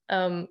weight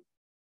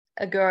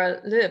a girl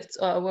lifts,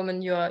 or a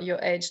woman your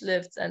age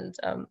lifts, and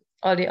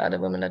all the other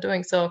women are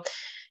doing. So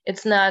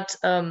it's not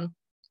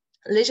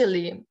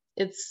leisurely.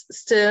 It's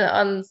still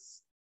on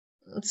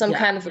some yeah.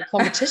 kind of a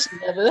competition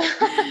level.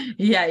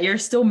 Yeah, you're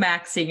still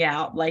maxing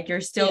out. Like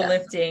you're still Yeah.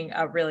 lifting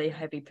a really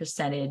heavy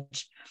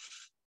percentage.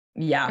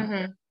 Yeah.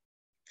 Hmm.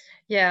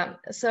 Yeah.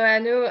 So I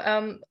knew.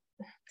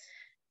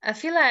 I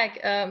feel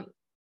like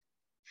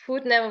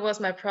food never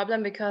was my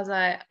problem because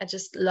I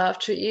just love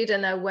to eat,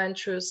 and I went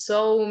through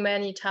so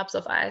many tubs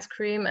of ice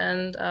cream.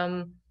 And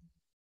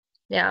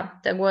yeah,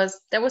 that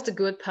was the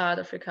good part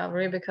of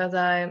recovery, because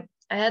I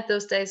had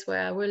those days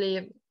where I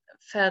really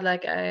felt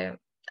like I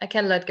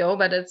can let go,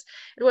 but it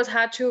was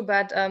hard too.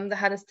 But the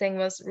hardest thing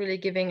was really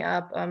giving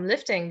up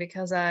lifting,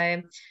 because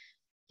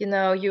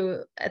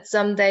you at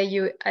some day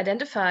you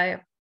identify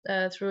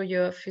through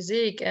your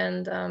physique,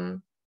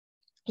 and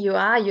you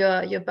are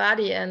your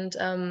body, and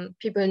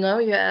people know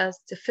you as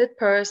the fit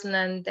person,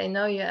 and they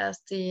know you as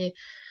the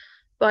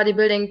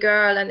bodybuilding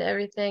girl and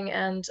everything.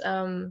 And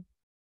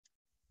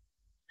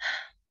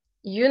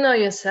you know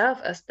yourself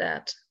as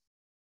that,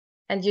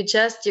 and you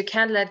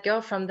can't let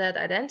go from that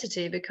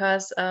identity,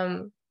 because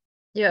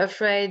you're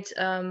afraid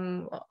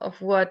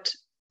of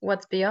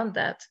what's beyond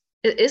that.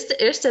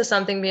 Is there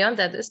something beyond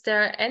that? Is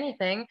there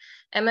anything?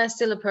 Am I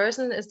still a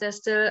person? Is there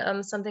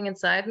still something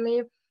inside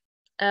me?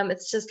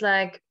 It's just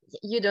like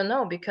you don't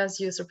know,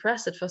 because you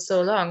suppressed it for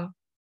so long,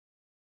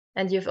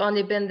 and you've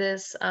only been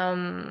this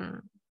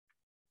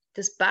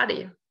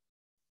body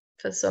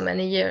for so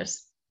many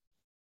years.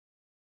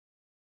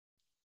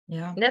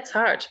 Yeah. And that's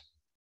hard,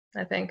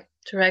 I think,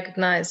 to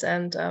recognize.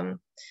 And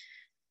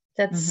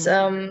that's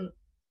Hmm.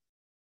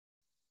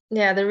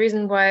 yeah, the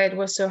reason why it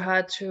was so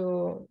hard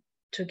to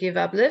give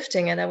up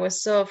lifting, and I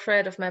was so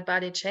afraid of my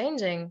body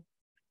changing.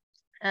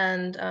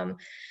 And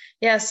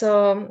yeah,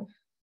 so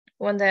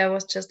one day I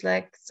was just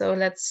like, so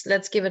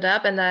let's give it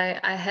up. And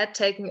I had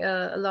taken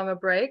a longer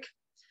break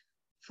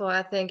for,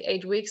 I think,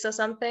 8 weeks or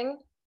something.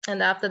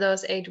 And after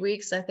those 8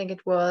 weeks, I think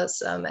it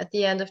was at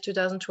the end of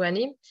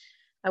 2020,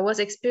 I was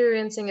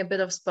experiencing a bit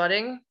of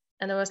spotting,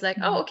 and I was like,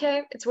 oh,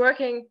 okay, it's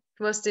working.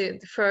 It was the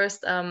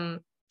first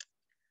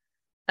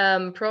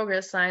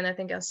progress sign I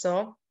think I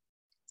saw.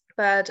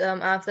 But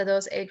after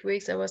those 8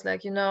 weeks, I was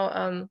like,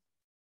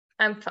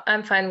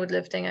 I'm fine with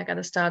lifting. I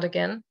gotta start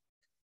again,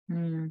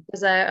 Mm.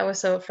 because I was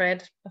so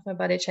afraid of my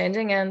body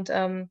changing. And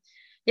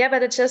yeah,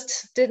 but it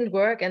just didn't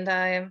work. And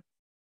I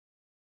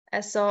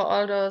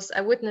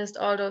witnessed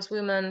all those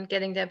women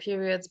getting their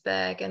periods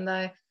back, and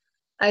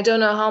I don't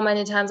know how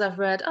many times I've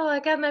read, oh, I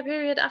got my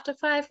period after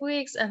 5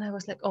 weeks, and I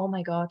was like, oh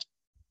my God,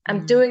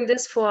 I'm Mm. doing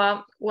this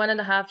for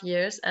 1.5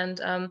 years. And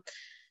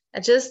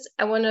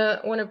I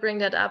wanna bring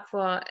that up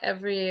for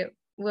every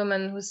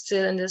woman who's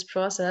still in this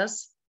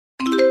process.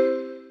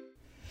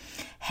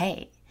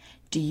 Hey,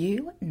 do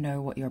you know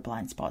what your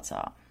blind spots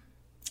are?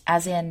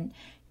 As in,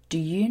 do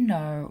you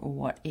know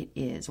what it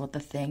is, what the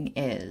thing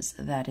is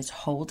that is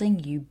holding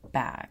you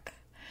back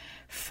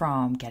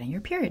from getting your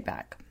period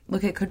back?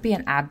 Look, it could be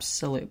an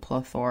absolute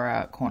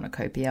plethora,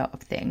 cornucopia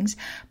of things,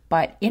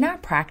 but in our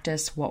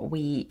practice,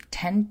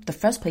 the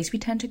first place we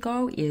tend to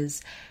go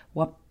is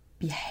what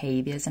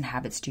behaviors and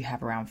habits do you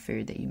have around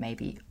food that you may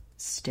be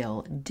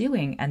still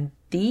doing? And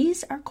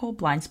these are called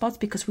blind spots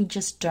because we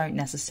just don't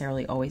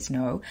necessarily always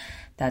know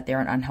that they're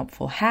an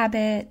unhelpful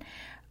habit,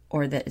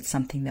 or that it's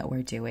something that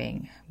we're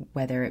doing,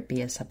 whether it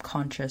be a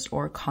subconscious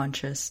or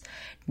conscious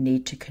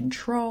need to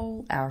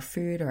control our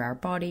food or our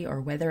body,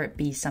 or whether it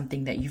be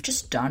something that you've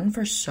just done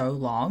for so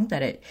long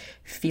that it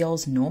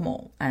feels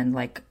normal and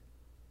like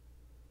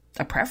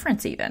a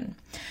preference even.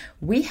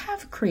 We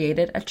have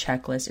created a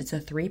checklist. It's a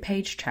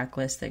 3-page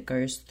checklist that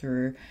goes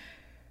through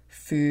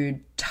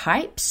food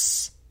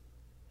types,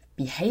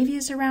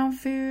 behaviors around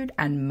food,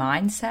 and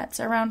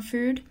mindsets around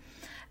food.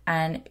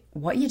 And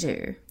what you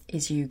do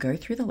is you go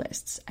through the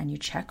lists and you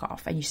check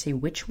off and you see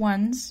which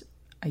ones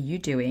are you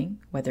doing,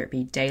 whether it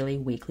be daily,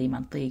 weekly,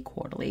 monthly,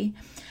 quarterly,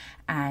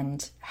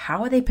 and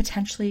how are they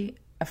potentially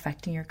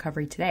affecting your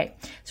recovery today.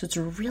 So it's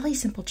a really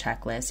simple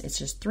checklist. It's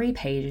just 3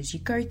 pages. You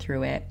go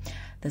through it.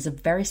 There's a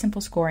very simple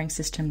scoring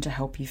system to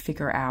help you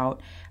figure out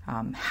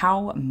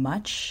how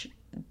much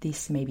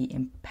this may be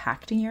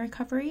impacting your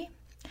recovery.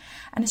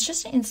 And it's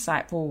just an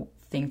insightful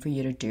thing for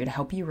you to do to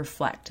help you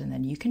reflect, and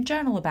then you can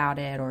journal about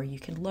it, or you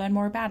can learn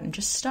more about it and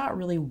just start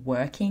really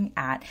working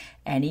at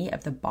any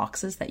of the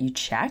boxes that you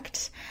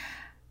checked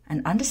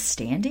and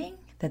understanding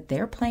that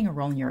they're playing a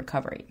role in your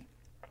recovery.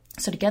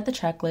 So to get the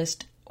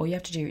checklist, all you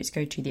have to do is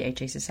go to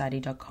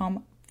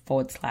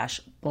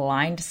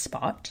thehasociety.com/blind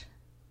spot,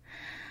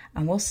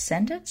 and we'll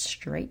send it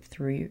straight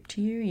through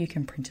to you. You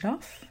can print it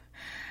off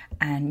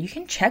and you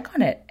can check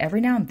on it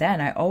every now and then.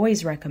 I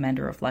always recommend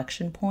a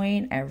reflection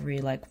point every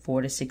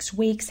 4 to 6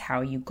 weeks. How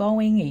are you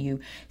going? Are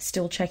you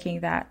still checking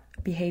that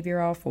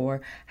behavior off,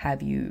 or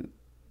have you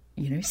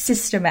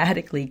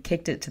systematically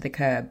kicked it to the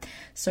curb?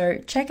 So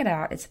check it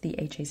out. It's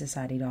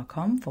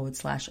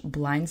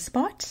thehasociety.com/blind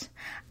spot,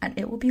 and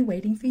it will be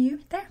waiting for you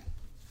there.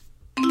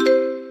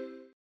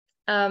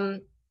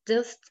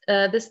 This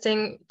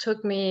thing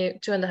took me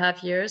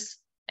 2.5 years,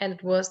 and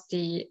it was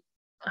the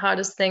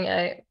hardest thing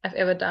I've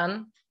ever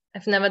done.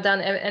 I've never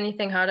done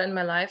anything harder in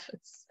my life.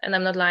 And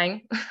I'm not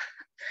lying.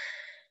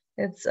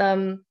 It's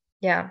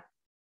yeah.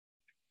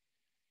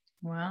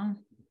 Wow.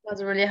 It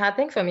was a really hard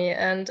thing for me.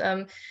 And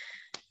I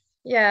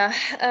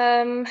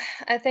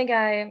think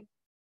I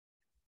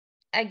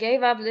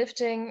gave up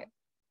lifting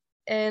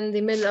in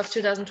the middle of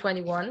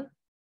 2021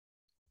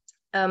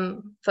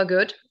 for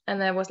good.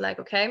 And I was like,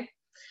 okay,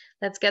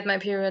 let's get my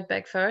period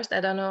back first. I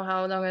don't know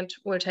how long it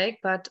will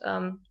take, but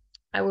I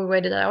will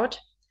wait it out.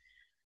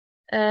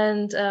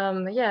 And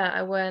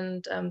I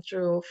went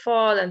through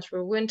fall and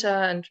through winter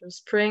and through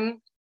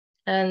spring,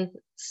 and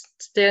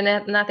still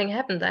nothing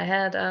happened. I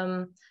had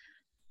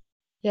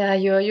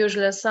your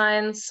usual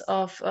signs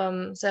of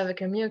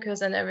cervical mucus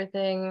and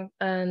everything,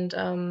 and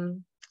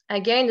I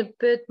gained a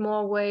bit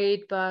more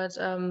weight, but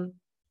I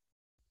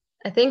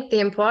think the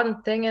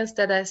important thing is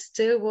that I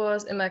still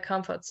was in my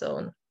comfort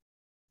zone.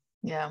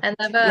 Yeah. And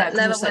never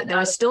there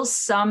were still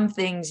some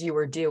things you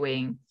were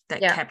doing that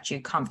kept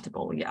you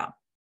comfortable. Yeah.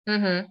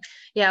 Mm-hmm.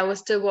 Yeah, I was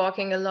still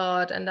walking a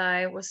lot, and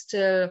I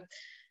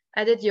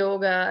did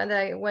yoga, and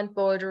I went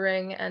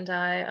bouldering, and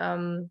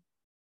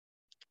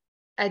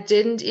I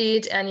didn't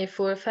eat any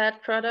full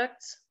fat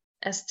products.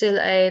 I still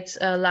ate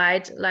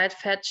light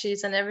fat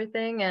cheese and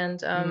everything,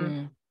 and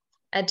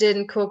I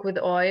didn't cook with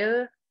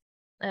oil,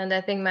 and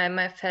I think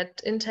my fat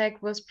intake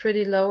was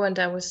pretty low, and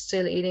I was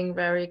still eating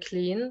very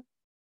clean. I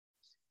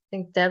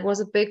think that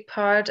was a big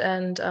part,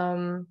 and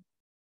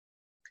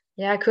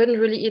I couldn't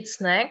really eat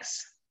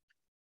snacks.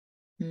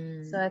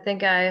 So I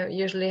think I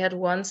usually had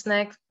one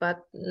snack,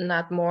 but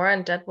not more.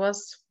 And that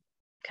was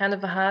kind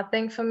of a hard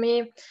thing for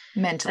me.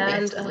 Mentally,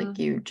 and,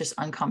 you just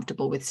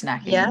uncomfortable with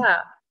snacking.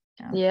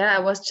 Yeah, I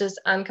was just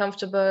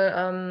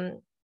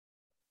uncomfortable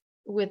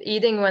with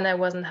eating when I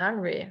wasn't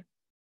hungry.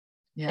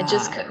 Yeah. I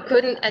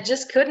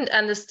just couldn't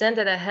understand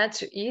that I had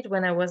to eat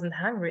when I wasn't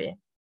hungry.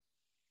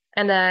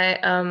 And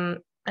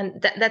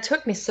that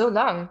took me so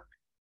long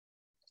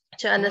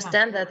to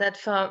understand that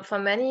for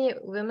many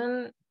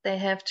women, they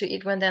have to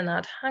eat when they're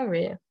not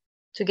hungry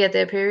to get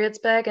their periods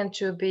back and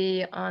to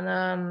be on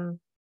an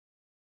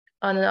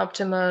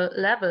optimal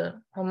level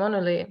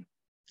hormonally,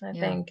 I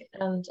think.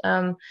 And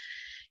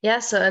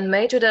so in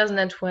May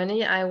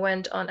 2020, I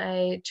went on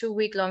a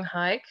 2-week-long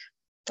hike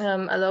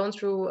alone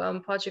through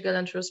Portugal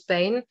and through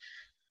Spain.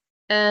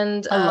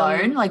 And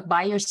alone,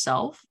 by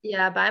yourself?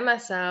 Yeah, by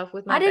myself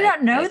with my I did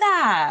not know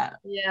that.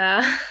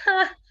 Yeah.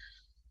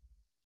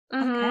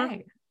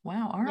 Okay.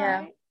 Wow. All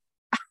right.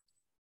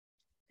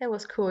 It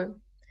was cool.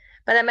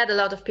 But I met a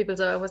lot of people,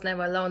 so I was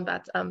never alone.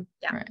 But right.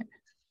 It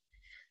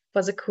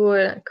was a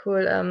cool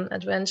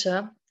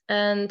adventure.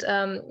 And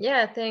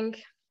I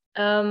think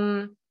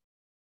the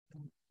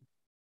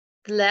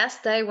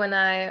last day when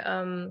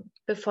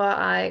before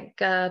I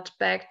got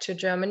back to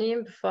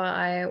Germany, before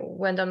I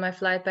went on my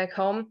flight back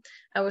home,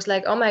 I was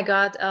like, oh my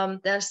God,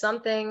 there's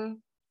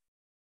something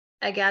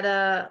I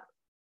gotta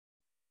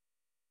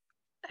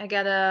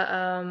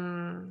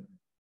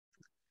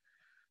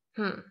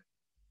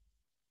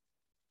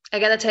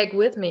take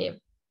with me.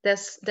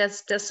 There's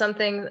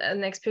something,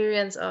 an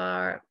experience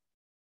or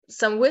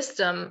some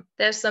wisdom.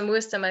 There's some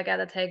wisdom I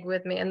gotta take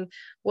with me. And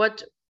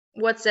what's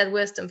that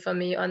wisdom for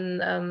me on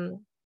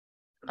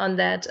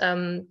that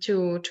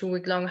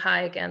 2-week long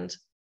hike? And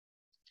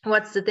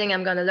what's the thing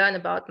I'm going to learn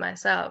about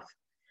myself?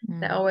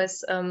 I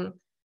always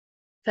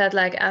felt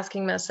like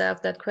asking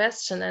myself that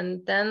question.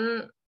 And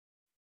then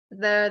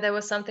there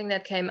was something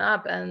that came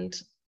up, and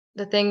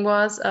the thing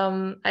was,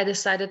 I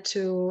decided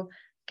to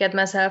get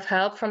myself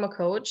help from a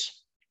coach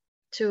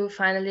to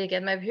finally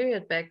get my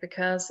period back,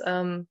 because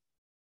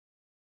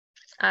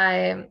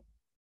I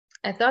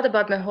thought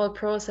about my whole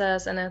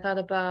process, and I thought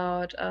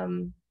about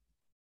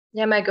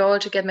my goal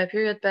to get my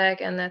period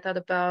back, and I thought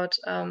about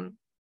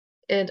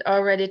it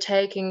already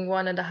taking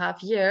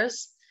 1.5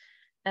 years.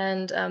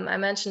 And I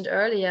mentioned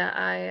earlier,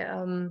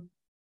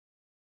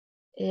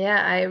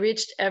 I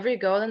reached every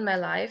goal in my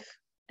life,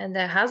 and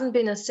there hasn't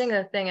been a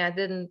single thing I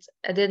didn't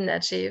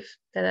achieve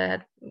that I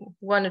had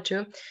wanted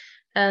to.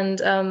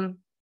 And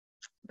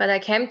but I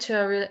came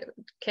to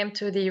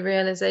the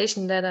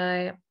realization that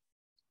I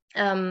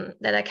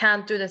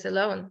can't do this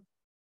alone.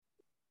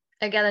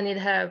 I gotta need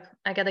help.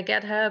 I gotta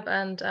get help,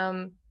 and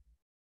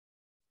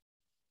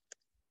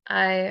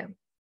I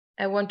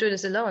won't do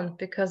this alone,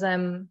 because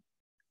I'm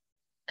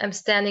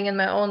standing in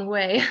my own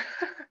way.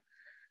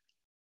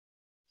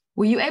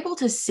 Were you able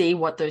to see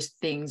what those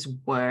things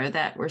were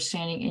that were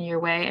standing in your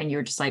way, and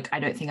you're just like, I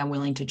don't think I'm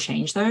willing to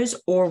change those?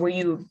 Or were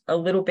you a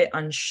little bit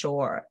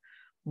unsure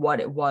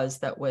what it was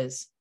that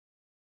was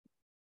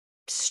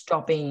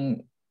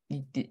stopping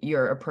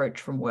your approach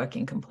from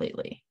working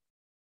completely?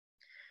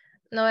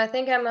 No, I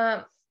think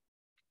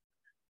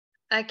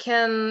I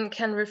can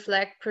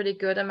reflect pretty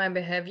good on my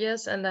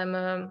behaviors, and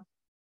I'm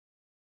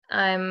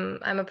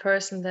a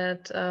person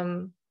that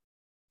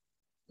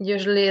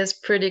usually is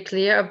pretty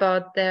clear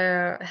about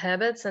their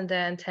habits and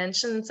their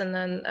intentions, and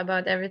then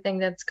about everything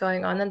that's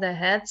going on in their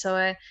head. So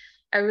I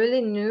really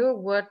knew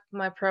what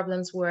my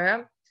problems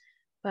were.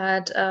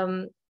 But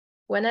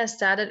when I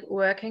started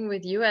working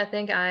with you, I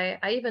think I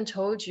even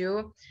told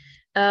you,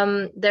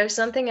 there's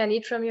something I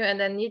need from you,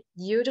 and I need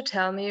you to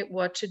tell me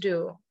what to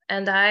do.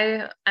 And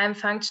I'm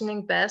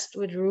functioning best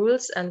with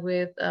rules and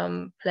with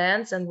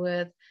plans and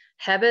with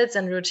habits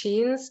and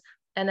routines,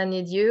 and I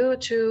need you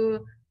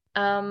to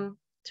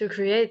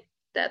create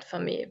that for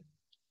me.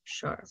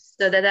 Sure.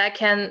 So that I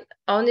can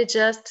only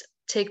just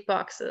tick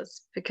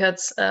boxes,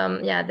 because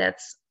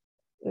that's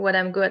what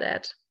I'm good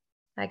at.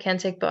 I can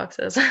tick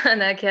boxes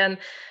and I can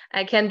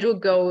do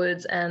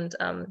goals, and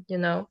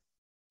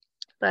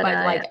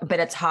But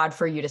it's hard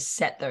for you to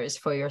set those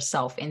for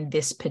yourself in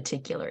this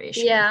particular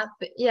issue.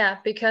 Yeah,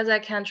 because I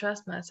can't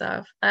trust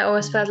myself. I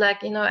always felt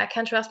like, I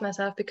can't trust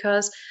myself,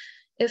 because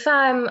if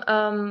I'm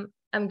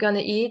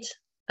gonna eat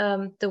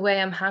the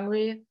way I'm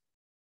hungry,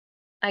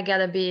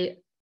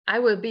 I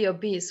will be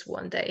obese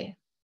one day.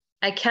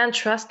 I can't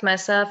trust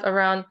myself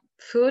around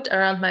food,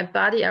 around my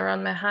body,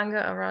 around my hunger,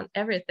 around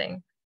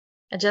everything.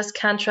 I just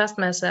can't trust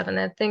myself, and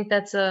I think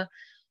that's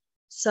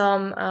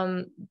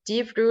some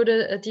deep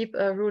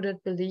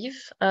rooted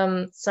belief,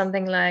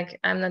 something like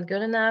I'm not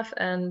good enough,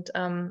 and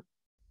I'm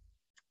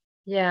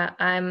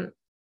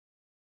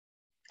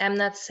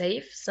not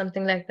safe,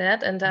 something like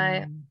that. And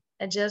I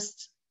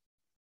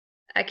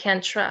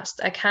can't trust,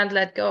 I can't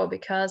let go,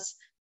 because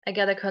I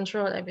gotta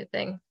control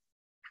everything.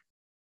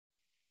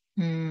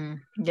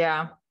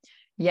 Yeah.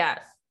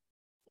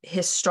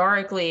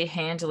 Historically,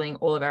 handling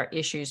all of our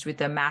issues with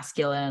the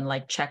masculine,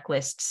 like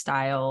checklist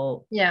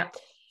style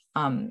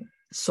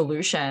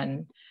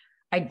solution,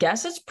 I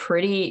guess it's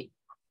pretty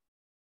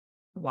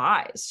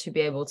wise to be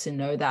able to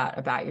know that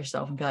about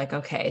yourself and be like,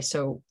 okay,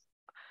 so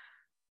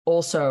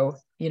also,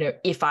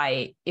 if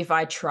I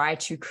try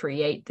to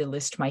create the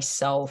list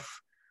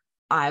myself,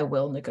 I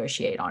will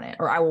negotiate on it,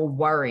 or I will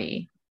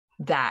worry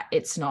that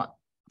it's not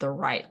the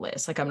right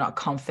list. Like, I'm not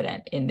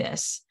confident in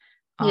this.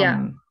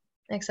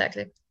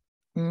 Exactly.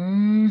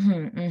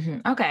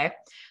 Okay.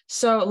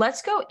 So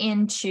let's go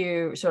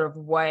into sort of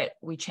what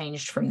we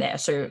changed from there.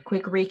 So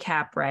quick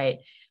recap, right?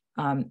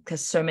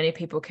 Because so many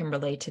people can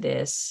relate to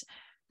this.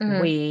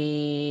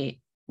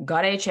 We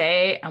got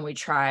HA and we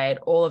tried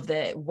all of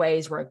the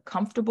ways we're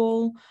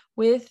comfortable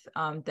with,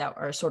 that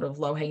are sort of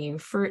low-hanging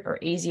fruit or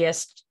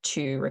easiest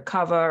to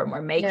recover, and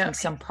we're making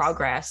some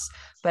progress,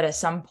 but at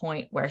some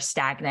point we're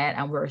stagnant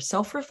and we're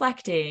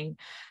self-reflecting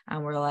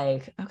and we're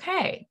like,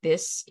 okay,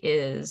 this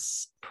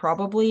is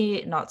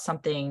probably not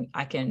something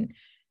I can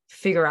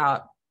figure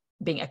out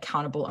being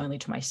accountable only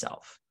to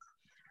myself.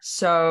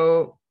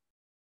 So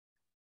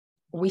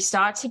we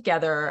start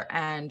together,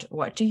 and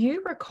what do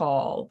you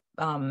recall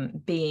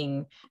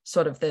being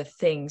sort of the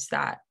things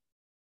that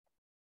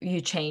you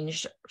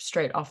changed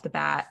straight off the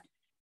bat,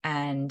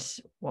 and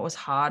what was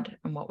hard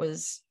and what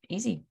was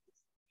easy?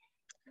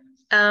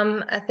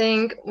 I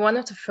think one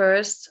of the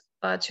first,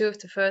 two of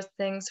the first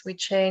things we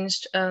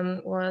changed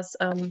was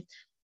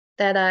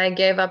that I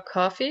gave up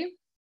coffee,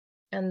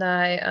 and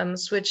I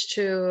switched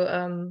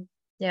to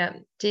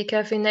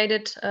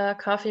decaffeinated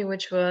coffee,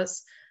 which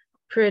was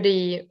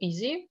pretty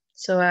easy.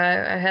 So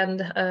I hadn't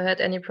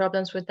had any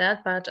problems with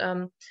that. But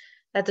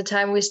at the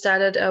time we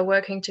started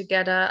working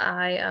together,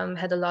 I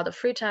had a lot of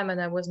free time,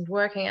 and I wasn't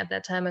working at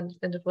that time, and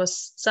it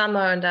was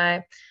summer, and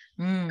I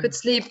could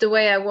sleep the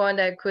way I want.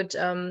 I could,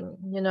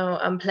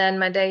 plan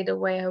my day the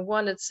way I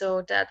wanted.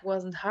 So that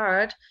wasn't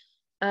hard.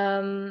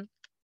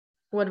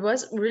 What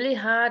was really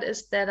hard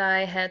is that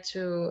I had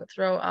to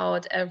throw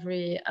out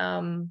every,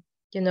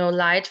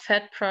 light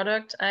fat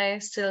product I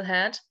still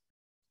had.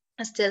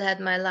 I still had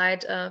my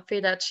light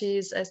feta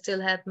cheese. I still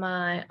had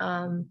my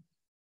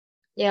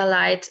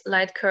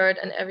light curd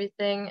and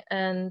everything.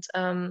 And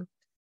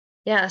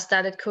I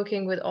started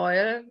cooking with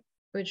oil,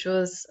 which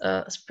was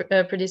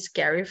pretty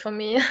scary for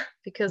me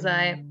because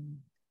I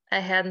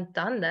hadn't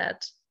done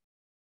that.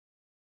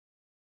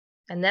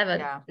 I never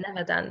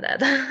done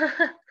that.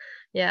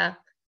 Yeah.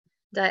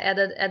 I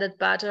added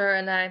butter,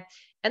 and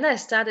I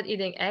started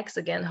eating eggs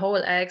again,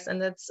 whole eggs,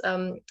 and that's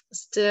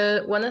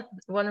still one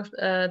of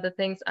the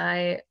things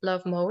I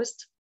love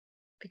most,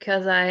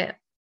 because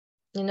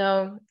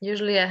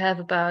usually I have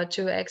about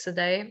 2 eggs a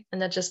day,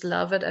 and I just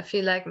love it. I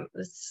feel like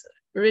it's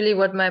really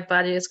what my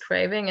body is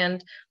craving,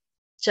 and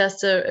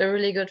just a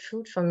really good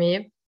food for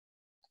me.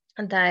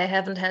 And I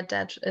haven't had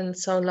that in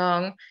so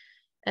long.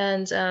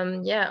 And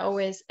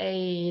always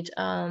ate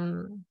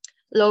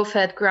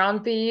low-fat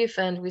ground beef,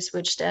 and we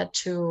switched that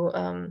to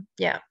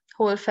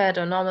whole fat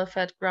or normal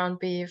fat ground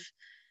beef.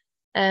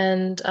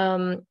 And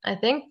I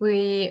think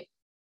we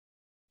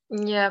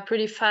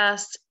pretty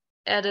fast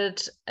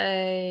added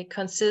a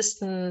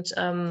consistent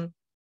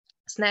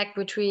snack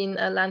between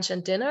lunch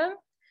and dinner,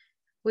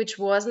 which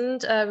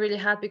wasn't really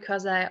hard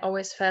because I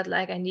always felt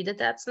like I needed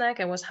that snack.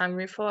 I was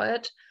hungry for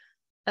it.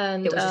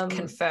 And it was just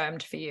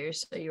confirmed for you,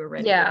 so you were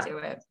ready to do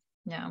it.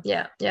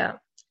 Yeah.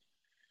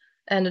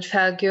 And it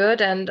felt good.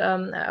 And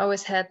I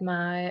always had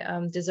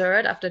my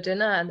dessert after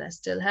dinner, and I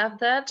still have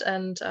that.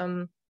 And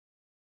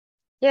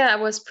I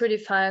was pretty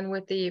fine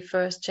with the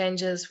first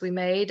changes we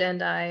made,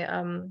 and I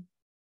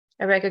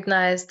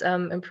recognized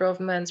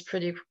improvements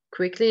pretty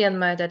quickly, and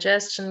my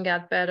digestion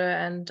got better,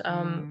 and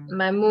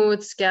my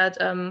moods got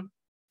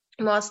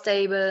more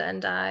stable,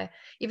 and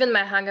even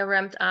my hunger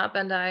ramped up,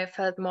 and I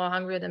felt more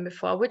hungry than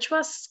before, which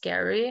was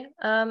scary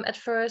at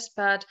first,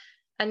 but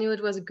I knew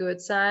it was a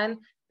good sign,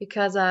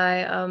 because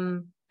I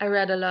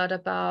read a lot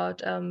about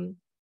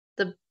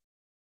the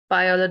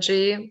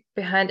biology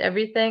behind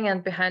everything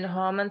and behind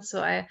hormones,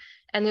 so I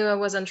knew I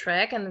was on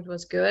track, and it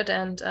was good.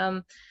 And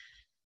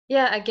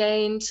I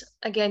gained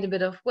a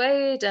bit of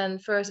weight,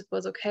 and first it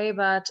was okay,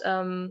 but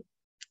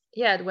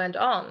it went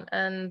on,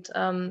 and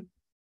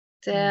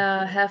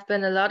there have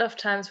been a lot of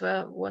times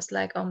where it was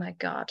like, oh my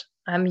God,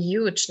 I'm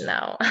huge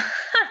now.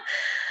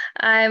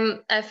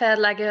 I felt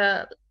like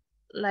a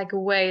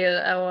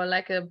whale, or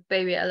like a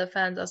baby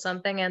elephant or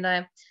something,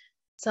 and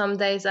some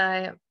days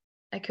I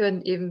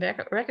couldn't even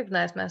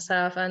recognize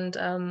myself. And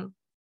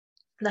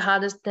the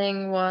hardest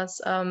thing was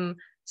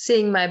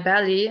seeing my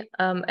belly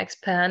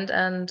expand,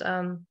 and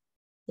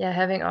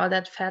having all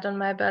that fat on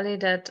my belly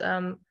that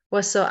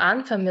was so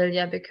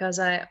unfamiliar, because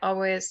I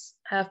always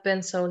have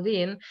been so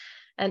lean.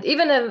 And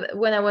even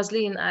when I was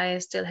lean, I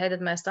still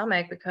hated my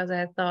stomach, because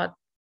I thought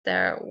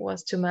there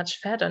was too much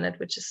fat on it,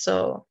 which is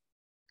so,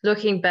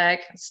 looking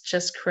back, it's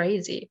just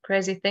crazy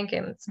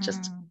thinking. It's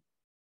just,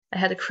 I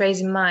had a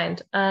crazy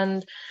mind.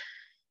 And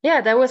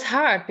that was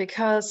hard,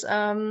 because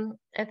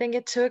I think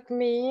it took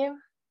me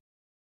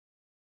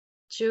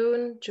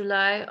June,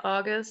 July,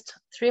 August,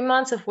 3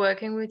 months of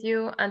working with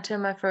you until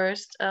my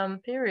first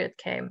period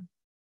came.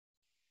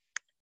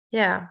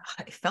 Yeah.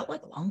 It felt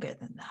like longer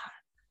than that.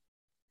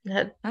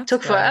 That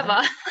took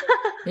forever.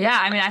 Yeah,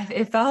 I mean,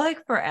 it felt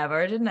like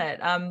forever, didn't it?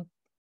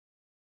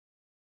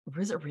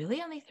 Was it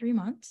really only 3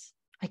 months?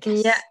 I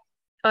guess. Yeah.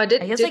 I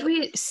guess did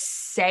we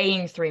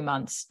saying 3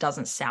 months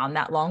doesn't sound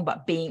that long,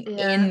 but being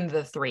in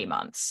the 3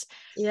 months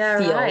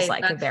feels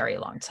like a very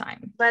long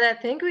time. But I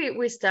think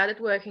we started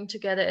working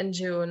together in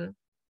June.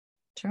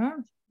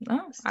 Sure.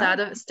 Oh, start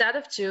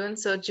of June.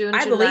 So June,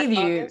 I July, believe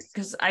you,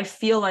 because I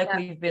feel like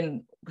we've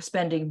been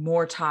spending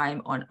more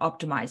time on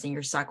optimizing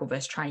your cycle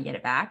versus trying to get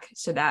it back.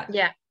 So that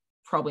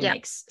probably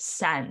makes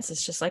sense.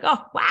 It's just like,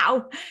 oh,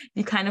 wow.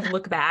 You kind of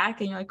look back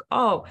and you're like,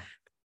 oh,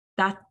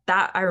 that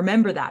I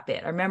remember that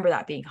bit. I remember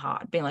that being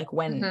hard, being like,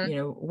 when,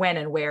 when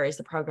and where is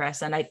the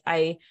progress? And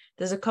I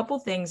there's a couple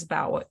things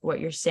about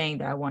what you're saying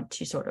that I want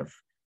to sort of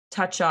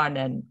touch on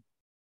and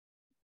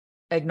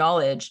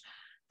acknowledge.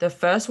 The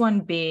first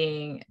one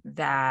being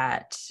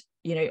that,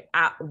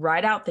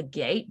 right out the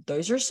gate,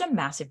 those are some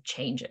massive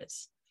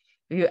changes.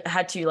 You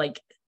had to,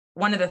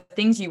 one of the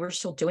things you were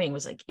still doing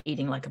was like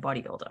eating like a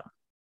bodybuilder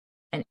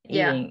and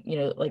eating,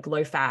 like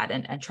low fat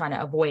and trying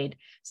to avoid.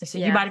 So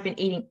you might have been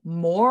eating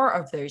more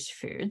of those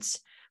foods,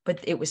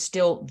 but it was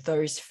still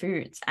those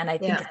foods. And I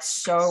think it's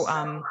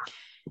so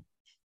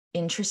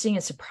interesting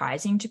and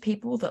surprising to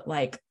people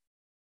that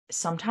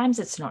sometimes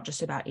it's not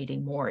just about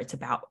eating more, it's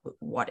about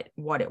what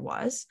it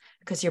was,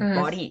 because your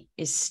body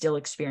is still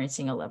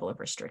experiencing a level of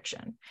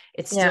restriction.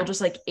 It's still just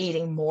like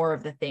eating more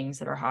of the things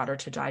that are harder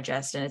to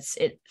digest, and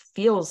it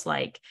feels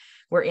like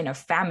we're in a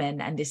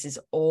famine and this is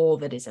all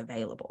that is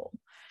available,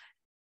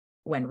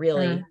 when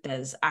really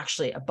there's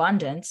actually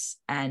abundance.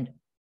 And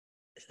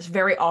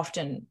very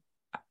often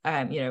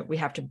we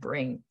have to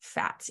bring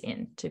fats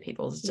into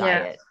people's Yeah,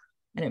 diet,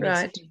 and it makes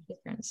a right. huge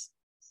difference.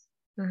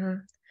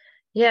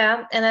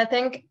 Yeah, and I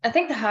think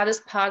the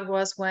hardest part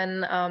was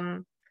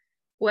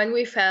when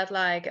we felt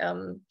like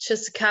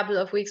just a couple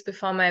of weeks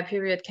before my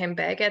period came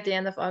back at the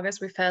end of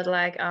August, we felt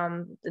like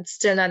it's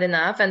still not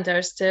enough, and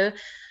there's still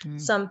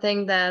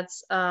something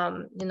that's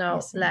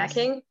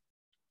lacking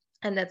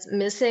and that's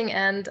missing.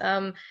 And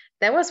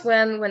that was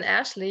when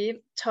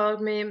Ashley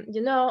told me,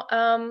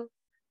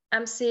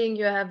 I'm seeing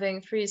you're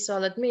having 3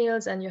 solid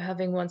meals and you're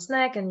having 1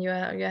 snack and you're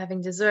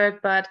having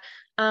dessert, but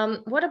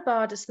what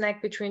about a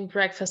snack between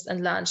breakfast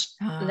and lunch?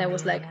 And I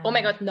was like, oh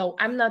my God, no,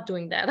 I'm not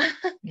doing that.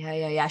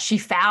 Yeah. She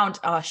found,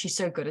 she's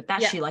so good at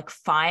that. Yeah. She like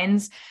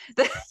finds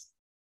the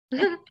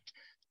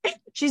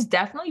she's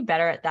definitely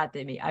better at that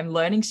than me. I'm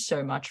learning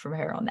so much from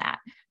her on that.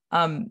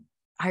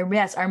 I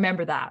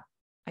remember that.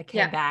 I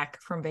came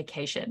back from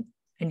vacation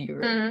and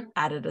you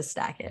added a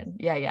stack in.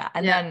 Yeah.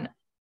 And then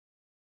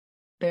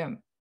boom.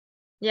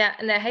 Yeah,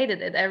 and I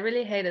hated it. I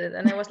really hated it.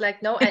 And I was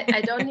like, no,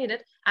 I don't need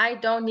it. I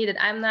don't need it.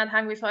 I'm not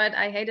hungry for it.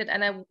 I hate it.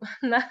 And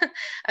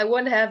I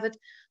won't have it.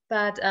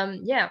 But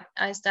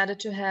I started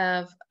to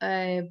have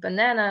a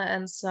banana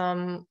and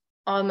some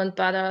almond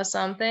butter or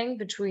something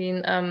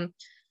between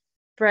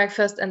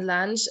breakfast and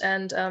lunch.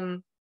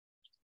 And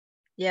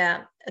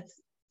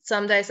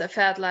some days I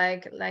felt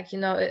like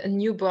a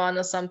newborn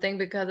or something,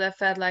 because I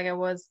felt like I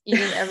was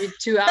eating every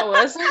 2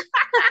 hours.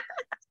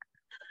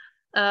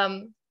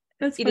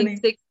 That's eating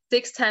funny.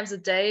 six times a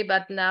day,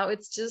 but now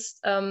it's just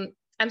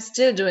I'm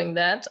still doing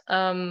that.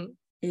 And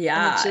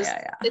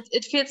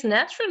it feels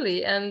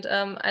naturally, and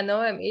I know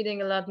I'm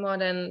eating a lot more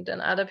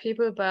than other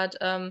people, but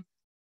I'm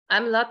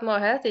a lot more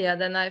healthier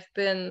than I've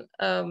been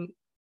the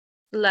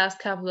last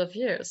couple of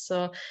years.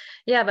 So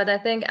but I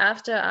think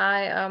after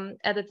I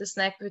added the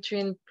snack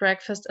between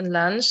breakfast and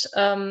lunch,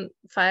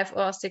 5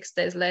 or 6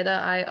 days later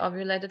I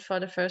ovulated for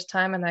the first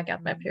time and I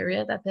got my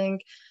period, I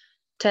think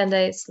 10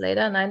 days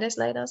later, 9 days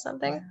later,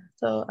 something.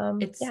 So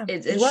it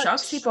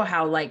shocks people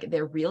how like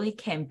there really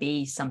can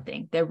be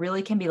something. There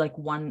really can be like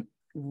one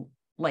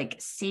like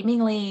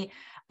seemingly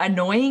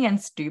annoying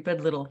and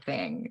stupid little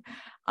thing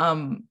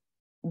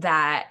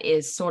that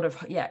is sort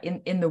of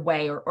in the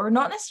way, or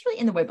not necessarily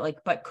in the way,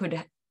 but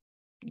could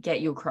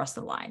get you across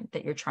the line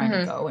that you're trying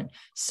to go. And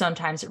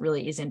sometimes it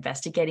really is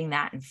investigating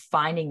that and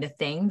finding the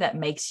thing that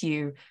makes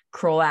you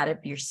crawl out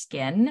of your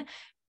skin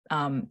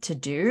to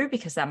do,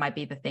 because that might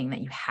be the thing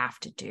that you have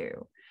to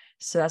do.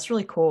 So that's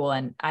really cool.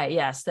 And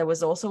yes, there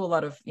was also a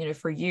lot of,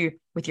 for you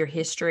with your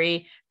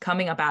history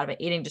coming up out of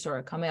an eating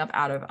disorder, coming up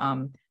out of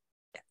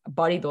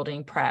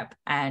bodybuilding prep,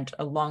 and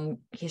a long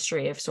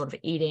history of sort of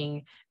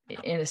eating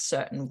in a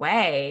certain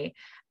way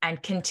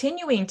and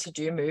continuing to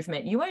do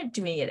movement. You weren't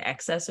doing an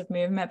excess of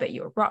movement, but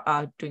you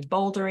were doing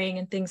bouldering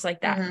and things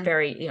like that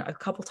very, a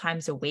couple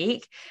times a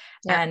week.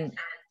 And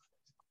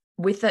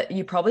with it,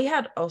 you probably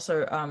had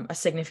also a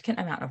significant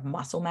amount of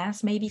muscle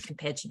mass, maybe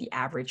compared to the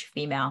average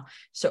female.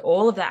 So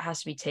all of that has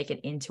to be taken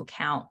into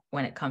account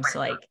when it comes to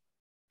like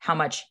how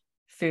much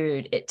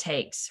food it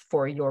takes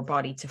for your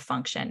body to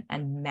function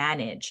and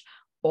manage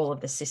all of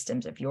the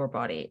systems of your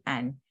body,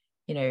 and,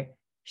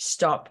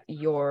 stop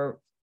your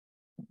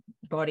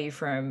body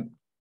from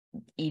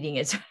eating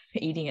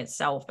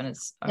itself and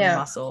its own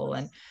muscle.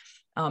 And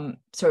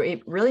so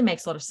it really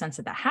makes a lot of sense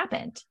that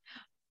happened.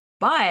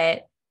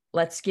 But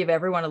let's give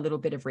everyone a little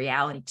bit of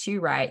reality too,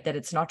 right? That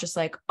it's not just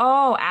like,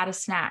 oh, add a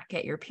snack,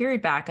 get your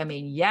period back. I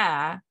mean,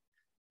 yeah,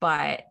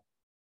 but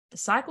the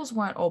cycles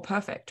weren't all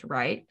perfect,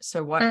 right?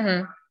 So what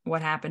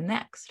happened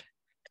next?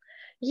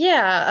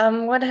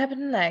 What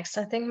happened next?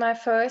 I think my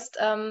first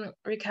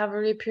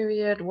recovery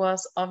period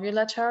was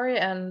ovulatory,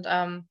 and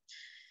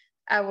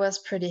I was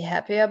pretty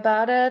happy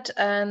about it.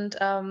 And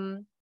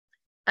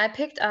I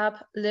picked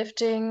up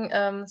lifting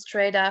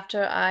straight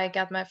after I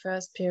got my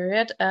first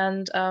period.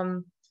 And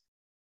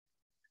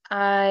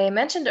I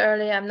mentioned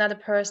earlier, I'm not a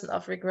person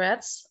of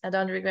regrets. I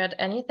don't regret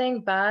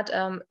anything. But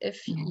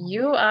if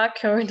you are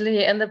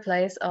currently in the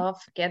place of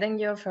getting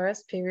your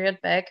first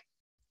period back,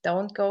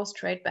 don't go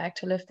straight back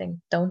to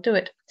lifting. Don't do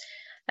it.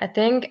 I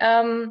think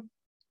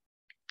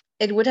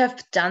it would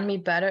have done me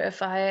better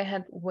if I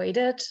had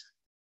waited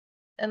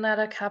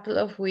another couple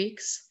of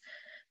weeks,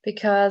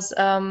 because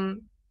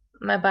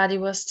my body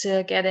was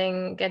still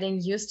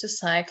getting used to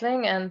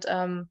cycling. And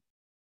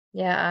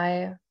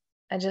I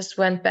just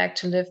went back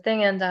to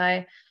lifting, and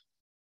I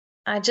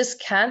just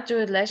can't do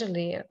it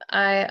leisurely.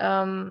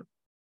 I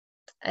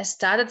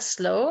started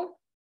slow,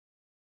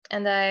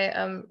 and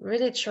I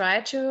really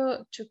tried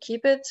to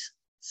keep it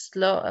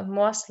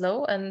more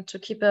slow, and to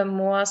keep a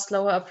more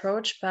slower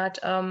approach. But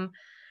I'm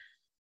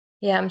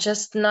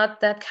just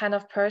not that kind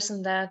of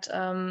person that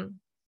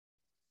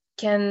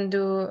can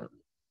do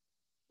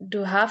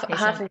half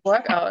a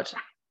workout.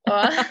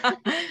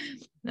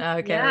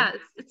 Okay.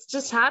 It's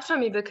just hard for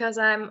me, because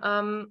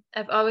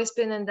I've always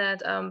been in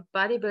that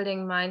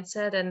bodybuilding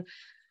mindset,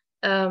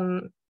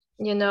 and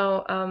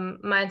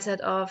mindset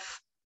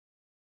of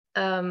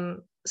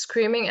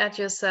screaming at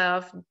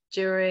yourself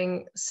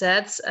during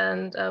sets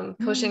and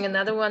pushing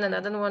another one,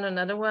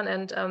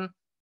 and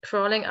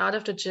crawling out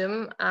of the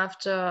gym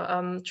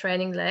after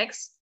training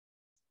legs,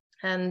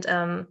 and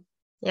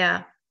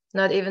yeah,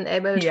 not even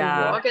able to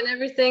Yeah. walk and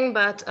everything.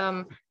 But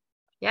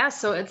yeah,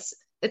 so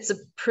it's a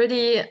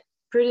pretty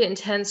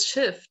intense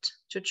shift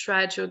to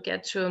try to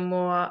get to a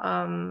more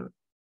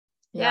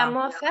Yeah.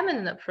 more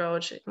feminine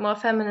approach, more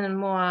feminine,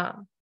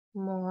 more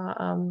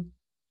Yeah.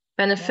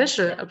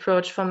 beneficial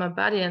approach for my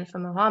body and for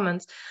my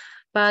hormones.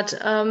 But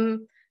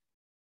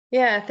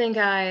yeah, I think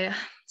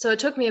so it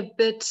took me a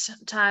bit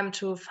time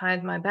to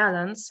find my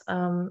balance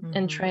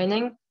in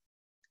training.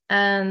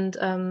 And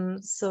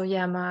so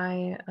yeah,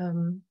 my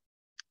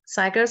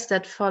cycles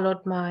that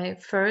followed my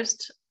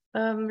first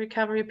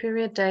recovery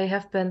period, they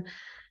have been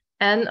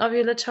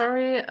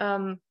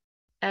anovulatory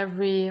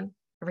every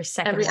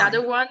Every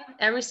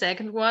every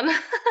second one.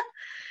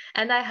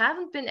 And I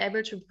haven't been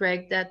able to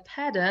break that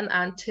pattern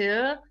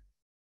until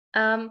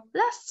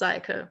last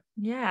cycle.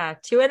 Yeah.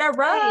 2 in a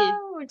row.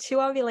 Hey,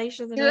 2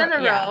 ovulations in a two row. in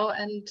a Yeah. row,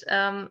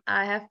 and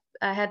I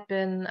had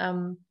been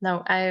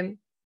no, I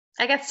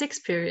got 6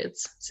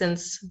 periods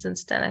since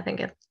then. I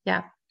think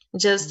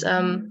just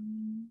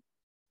Mm.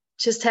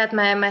 just had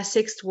my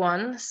sixth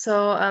one.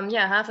 So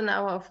yeah, half an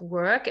hour of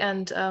work,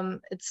 and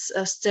it's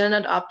still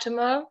not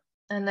optimal.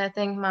 And I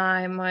think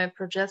my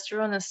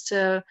progesterone is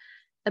still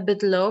a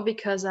bit low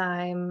because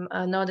I'm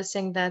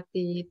noticing that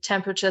the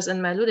temperatures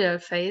in my luteal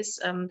phase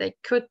they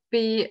could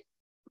be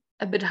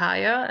a bit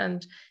higher,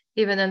 and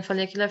even in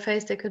follicular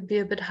phase they could be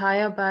a bit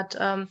higher. But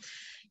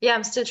yeah,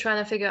 I'm still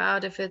trying to figure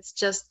out if it's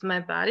just my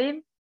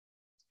body,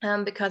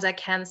 because I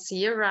can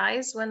see a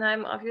rise when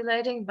I'm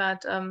ovulating.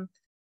 But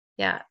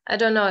yeah, I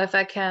don't know if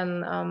I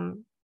can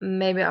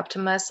maybe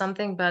optimize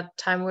something, but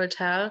time will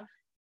tell.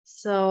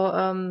 So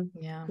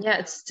Yeah. yeah,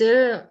 it's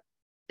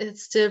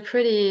still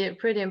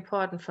pretty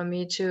important for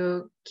me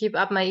to keep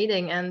up my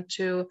eating and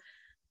to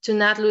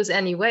not lose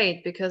any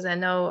weight, because I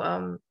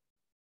know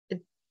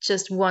it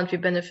just won't be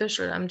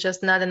beneficial. I'm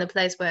just not in a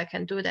place where I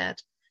can do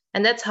that,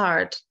 and that's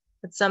hard.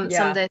 It's some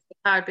Yeah. days it's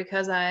hard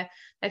because I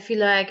feel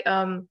like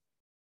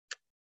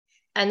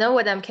I know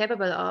what I'm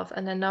capable of,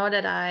 and I know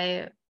that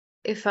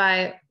if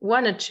I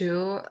wanted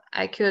to,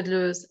 I could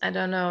lose, I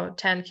don't know,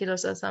 10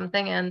 kilos or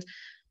something, and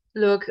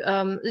look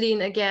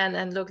lean again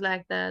and look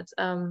like that.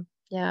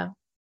 Yeah,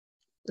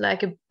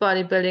 like a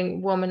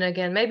bodybuilding woman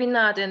again. Maybe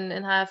not in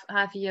half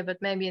a year,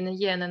 but maybe in a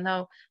year. And I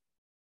know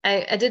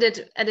I did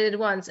it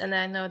once, and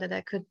I know that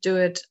I could do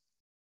it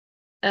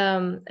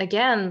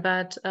again.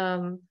 But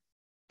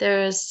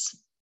there's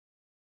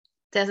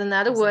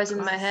another There's a voice in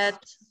my head.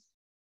 cost.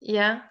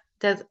 Yeah,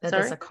 there's That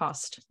there's sorry. a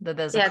cost. That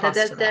there's a Yeah,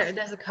 cost to that.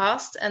 there's a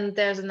cost, and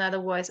there's another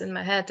voice in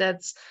my head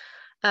that's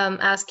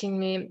asking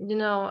me,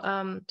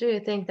 do you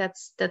think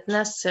that's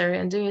necessary,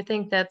 and do you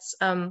think that's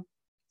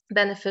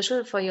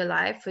beneficial for your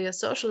life, for your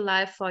social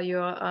life, for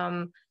your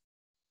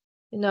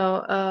you know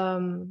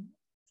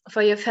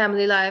for your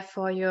family life,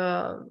 for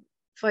your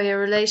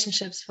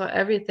relationships, for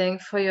everything,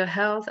 for your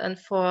health, and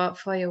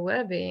for your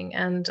well-being.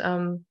 And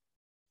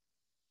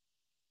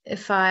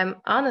if I'm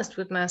honest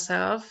with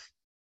myself,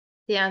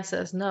 the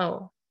answer is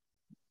no.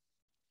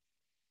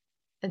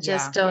 I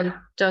just Yeah.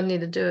 don't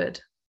need to do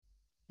it.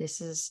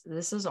 This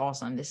is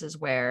awesome. This is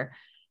where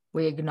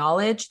we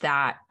acknowledge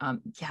that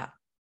yeah,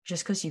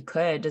 just because you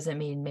could doesn't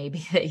mean maybe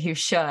that you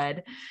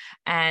should.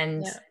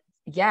 And Yeah.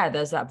 yeah,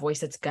 there's that voice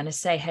that's gonna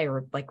say, hey,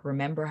 like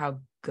remember how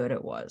good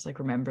it was, like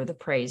remember the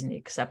praise and the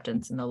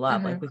acceptance and the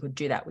love. Like we could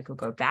do that, we could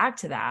go back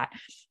to that.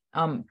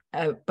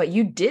 But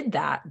you did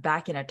that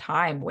back in a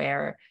time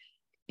where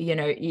you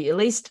at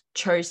least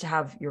chose to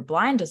have your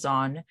blinders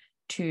on,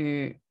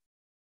 to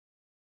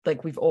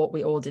like we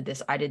all did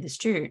this, I did this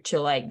too, to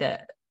like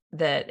that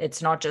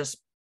it's not just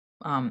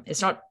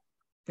it's not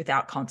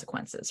without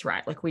consequences,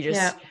 right? Like we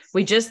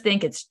just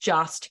think it's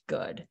just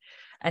good.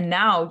 And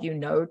now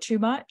too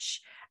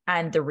much.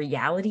 And the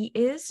reality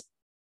is,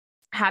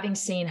 having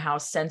seen how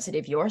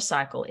sensitive your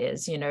cycle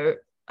is,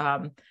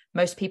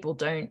 most people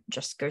don't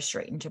just go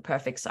straight into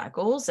perfect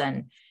cycles.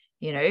 And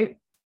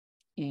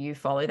you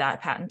follow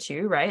that pattern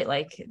too, right?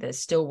 Like there's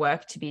still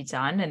work to be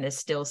done, and there's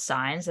still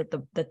signs that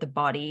the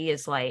body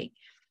is like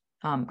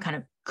kind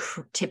of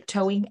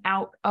tiptoeing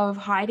out of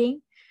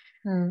hiding.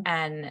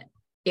 And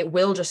it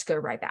will just go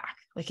right back.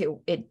 Like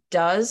it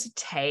does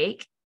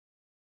take,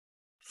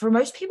 for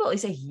most people, at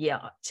least a year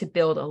to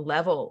build a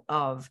level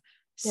of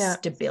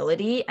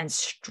stability and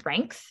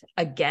strength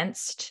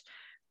against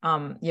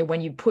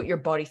when you put your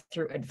body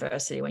through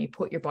adversity, when you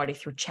put your body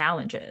through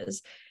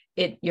challenges,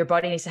 your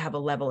body needs to have a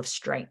level of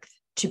strength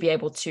to be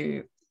able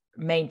to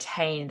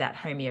maintain that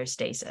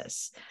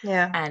homeostasis.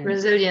 And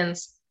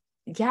Resilience.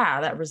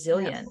 that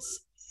resilience.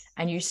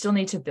 And you still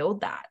need to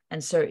build that.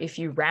 And so if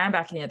you ran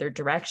back in the other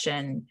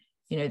direction,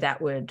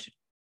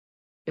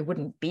 it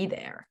wouldn't be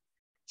there.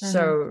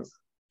 So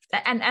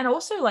and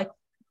also, like,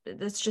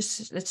 it's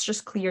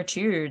just clear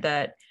too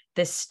that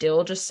there's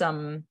still just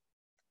some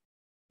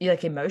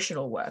like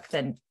emotional work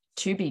then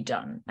to be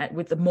done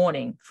with the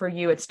mourning. For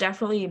you, it's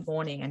definitely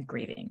mourning and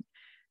grieving.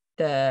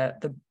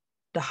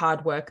 the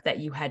hard work that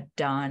you had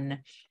done,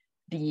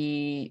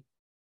 the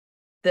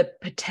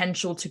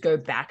potential to go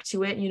back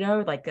to it,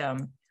 like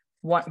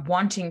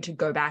wanting to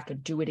go back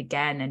and do it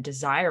again and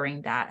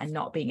desiring that and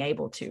not being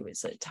able to,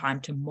 is a time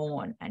to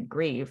mourn and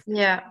grieve.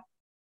 Yeah.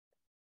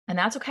 And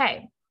that's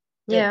okay.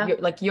 Yeah.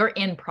 You're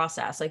in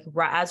process. Like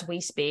as I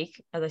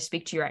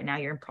speak to you right now,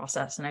 you're in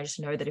process. And I just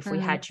know that if we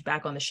had you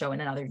back on the show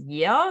in another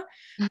year,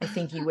 I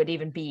think you would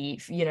even be,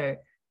 you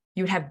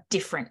would have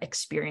different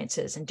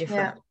experiences and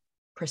different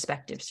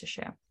perspectives to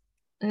share.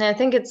 And I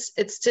think it's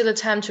still a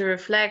time to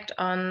reflect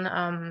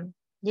on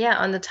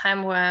on the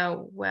time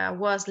where I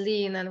was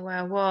lean and where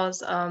I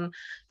was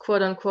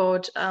quote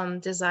unquote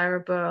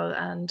desirable,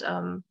 and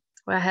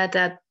where I had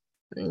that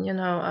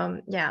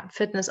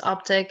fitness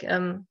optic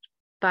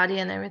body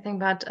and everything.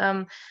 But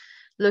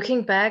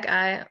looking back,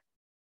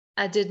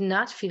 I did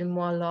not feel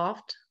more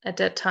loved at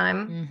that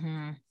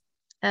time.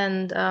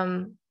 And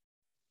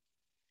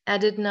I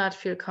did not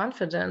feel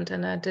confident,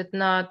 and I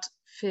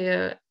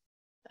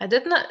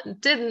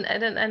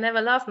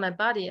never loved my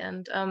body.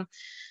 And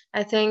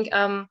I think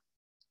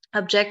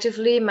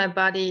objectively my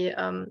body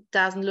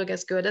doesn't look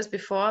as good as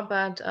before,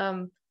 but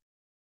I'm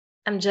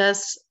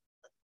just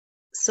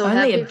so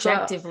only happy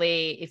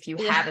objectively if you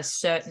have a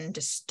certain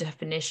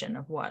definition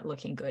of what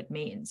looking good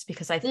means,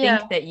 because I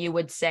think that you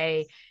would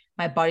say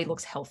my body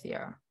looks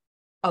healthier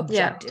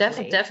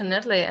objectively.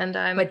 Definitely. And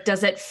but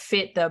does it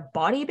fit the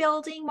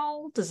bodybuilding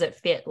mold? Does it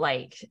fit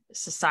like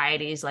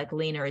society's like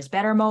leaner is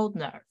better mold?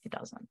 No, it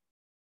doesn't.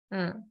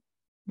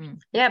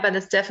 Yeah, but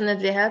it's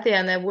definitely healthier,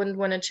 and I wouldn't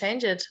want to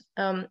change it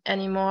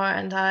anymore.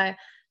 And I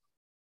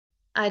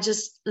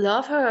just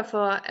love her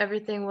for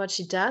everything what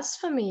she does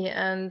for me,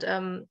 and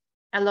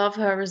I love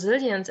her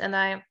resilience. And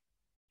I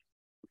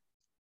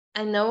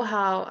know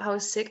how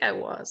sick I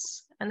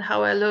was and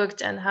how I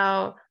looked, and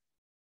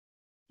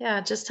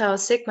just how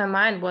sick my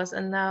mind was.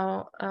 And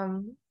now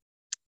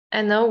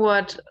I know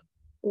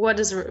what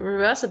is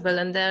reversible,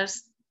 and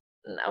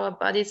our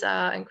bodies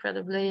are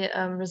incredibly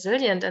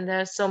resilient, and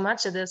there's so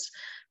much that is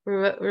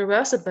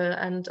reversible.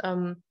 And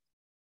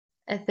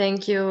I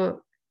think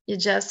you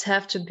just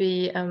have to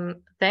be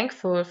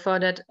thankful for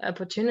that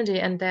opportunity.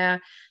 And there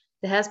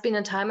has been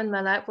a time in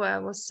my life where I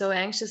was so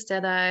anxious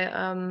that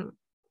I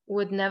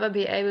would never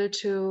be able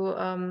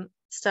to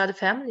start a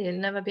family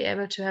and never be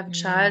able to have a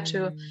child,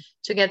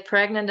 to get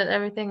pregnant and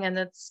everything.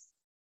 And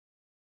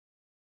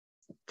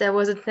there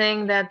was a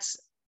thing that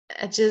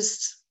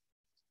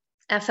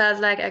I felt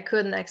like I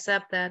couldn't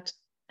accept that.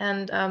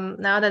 And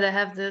now that I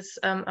have this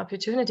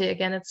opportunity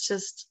again, it's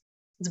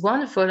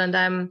wonderful.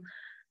 And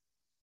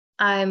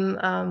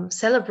I'm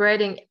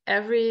celebrating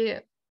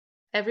every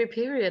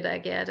period I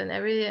get, and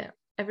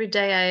every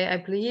day I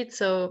bleed.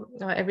 So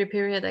every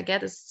period I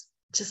get is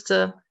just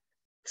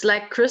it's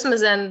like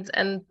Christmas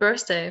and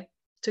birthday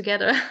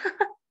together.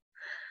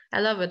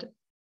 I love it.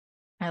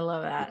 I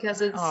love that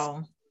because it's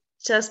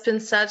just been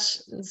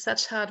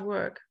such hard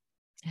work.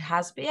 It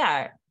has been,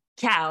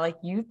 yeah, like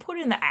you put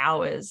in the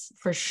hours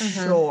for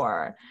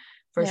sure,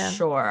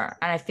 sure.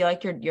 And I feel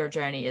like your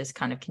journey is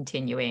kind of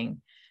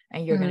continuing,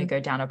 and you're going to go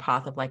down a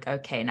path of like,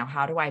 okay, now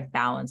how do I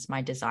balance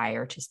my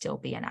desire to still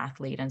be an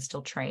athlete and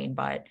still train,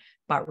 but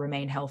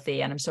remain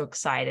healthy? And I'm so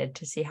excited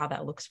to see how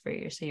that looks for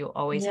you. So you'll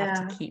always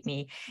have to keep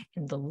me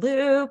in the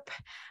loop.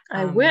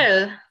 I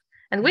will.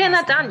 And we are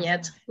not done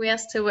yet. We are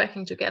still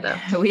working together.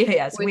 we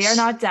are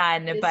not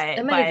done, but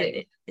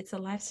amazing. it's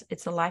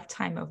a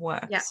lifetime of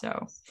work. Yeah.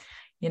 So,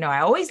 I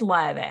always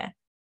love it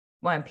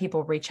when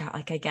people reach out.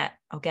 Like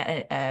I'll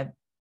get a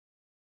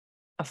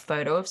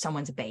photo of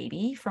someone's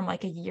baby from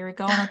like a year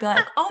ago, and I'll be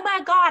like, oh my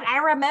God, I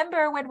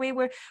remember when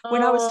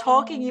I was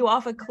talking you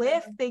off a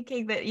cliff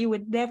thinking that you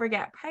would never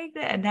get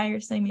pregnant, and now you're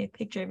sending me a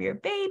picture of your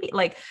baby.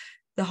 Like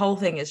the whole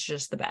thing is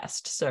just the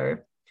best. So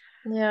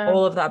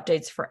all of the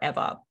updates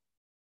forever.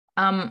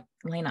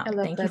 Lena,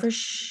 thank you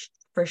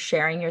for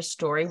sharing your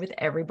story with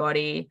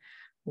everybody.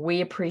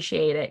 We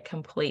appreciate it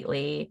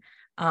completely.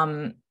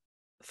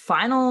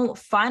 Final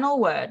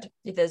word.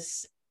 If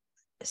there's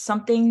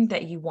something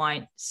that you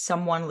want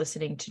someone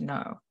listening to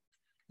know,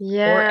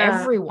 or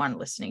everyone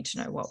listening to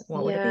know, what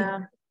would it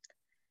be?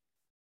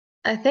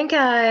 I think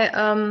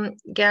I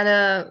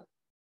gotta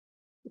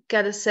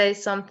say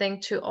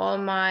something to all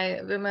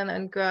my women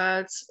and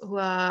girls who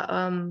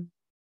are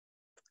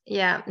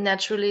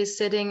naturally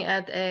sitting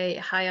at a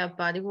higher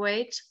body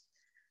weight.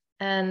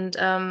 And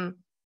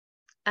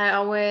I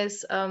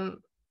always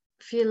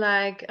feel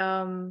like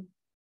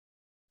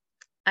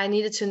I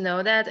needed to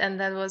know that, and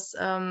that was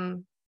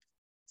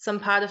some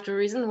part of the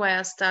reason why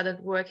I started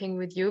working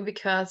with you,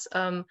 because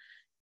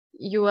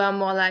you are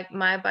more like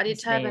my body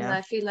type. And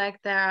I feel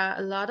like there are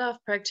a lot of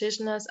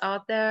practitioners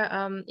out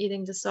there,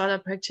 eating disorder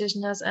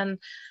practitioners and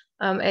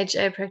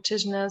HA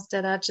practitioners,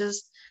 that are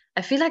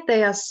I feel like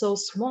they are so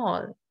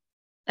small.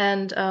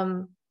 And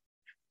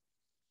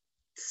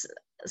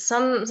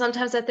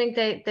sometimes I think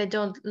they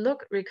don't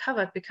look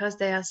recovered because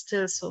they are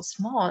still so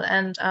small.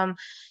 And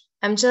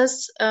I'm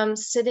just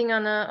sitting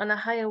on a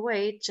higher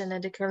weight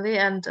genetically,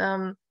 and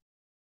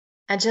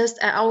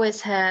I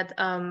always had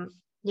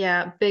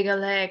bigger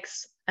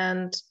legs,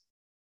 and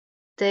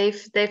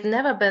they've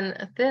never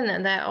been thin,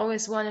 and I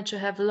always wanted to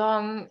have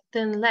long,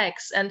 thin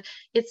legs, and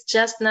it's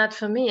just not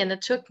for me. And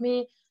it took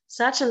me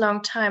such a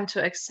long time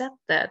to accept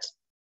that.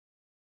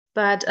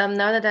 But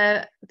now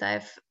that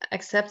I've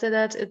accepted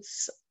that,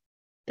 it's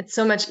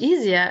so much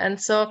easier.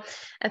 And so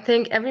I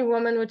think every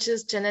woman which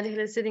is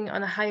genetically sitting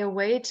on a higher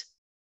weight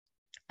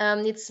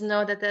needs to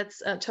know that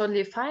that's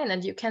totally fine,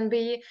 and you can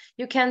be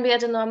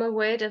at a normal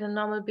weight, at a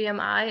normal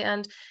BMI,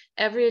 and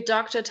every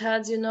doctor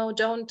tells you, no,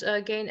 don't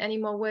gain any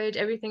more weight,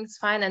 everything's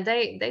fine. And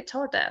they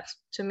told that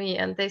to me,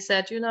 and they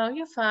said,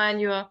 you're fine,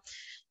 you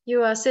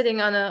are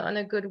sitting on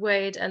a good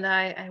weight. And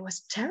I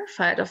was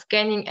terrified of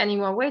gaining any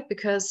more weight,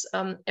 because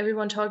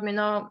everyone told me,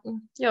 no,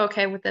 you're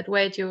okay with that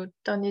weight, you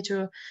don't need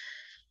to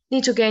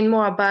gain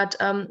more. But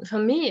for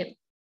me,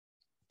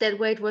 that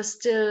weight was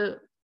still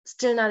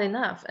not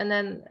enough, and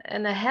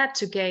I had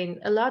to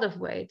gain a lot of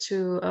weight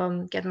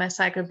to get my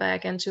cycle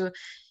back, and to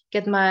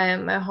get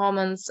my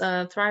hormones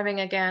thriving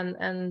again.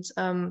 And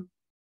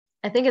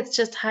I think it's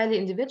just highly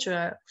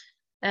individual.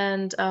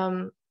 And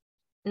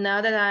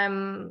now that I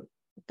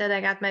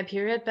got my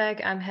period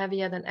back, I'm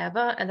heavier than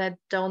ever, and I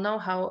don't know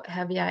how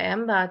heavy I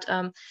am, but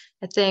I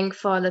think,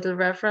 for a little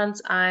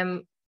reference,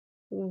 I'm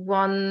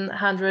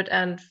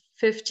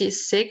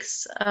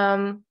 156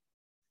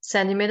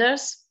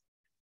 centimeters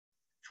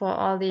for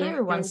all the Or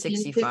European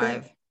people.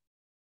 165.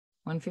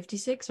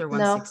 156 or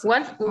No,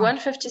 165?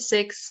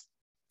 156.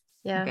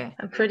 Yeah, Okay.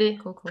 I'm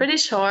Cool. pretty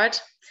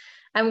short.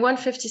 I'm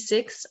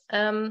 156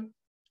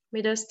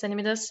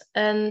 centimeters,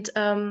 and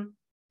I'm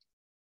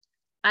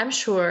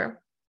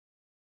sure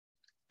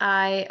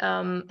I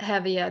am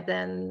heavier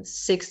than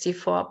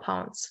 64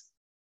 pounds.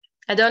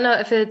 I don't know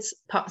if it's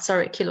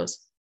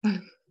kilos. I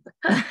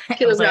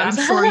was like, I'm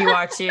Kilograms. sure you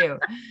are too.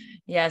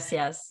 Yes.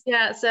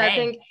 Yeah, so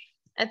Hey,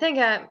 I think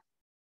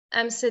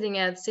I'm sitting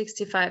at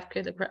 65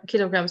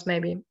 kilograms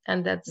maybe,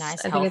 and nice, I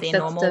think healthy, and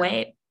that's normal the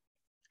weight.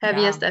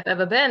 heaviest Yeah. I've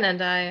ever been.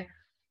 And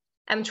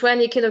I'm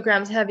 20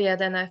 kilograms heavier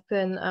than I've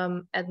been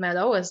at my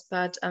lowest.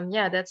 But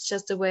yeah, that's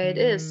just the way it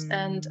is.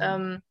 And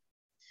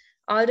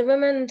all the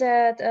women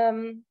that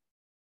are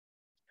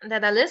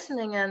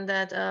listening, and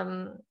that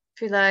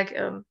feel like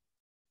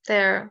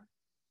they're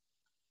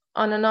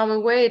on a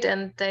normal weight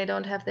and they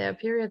don't have their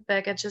period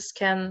back, I just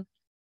can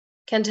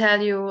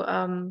tell you,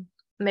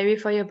 maybe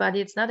for your body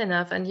it's not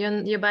enough, and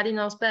your body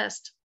knows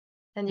best.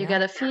 And you Yeah.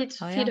 gotta Oh, feed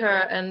yeah. her,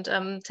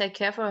 and take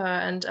care for her,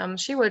 and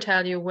she will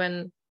tell you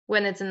when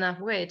it's enough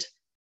weight.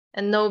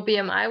 And no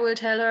BMI will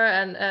tell her,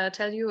 and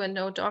tell you, and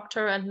no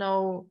doctor, and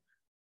no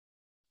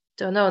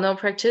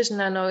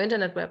practitioner, no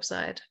internet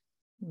website.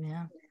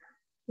 Yeah.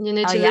 You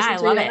need Oh, to yeah. listen I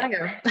to love your it.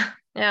 hunger.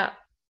 Yeah.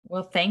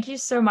 Well, thank you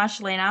so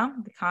much, Lena.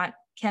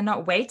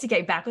 Cannot wait to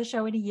get back on the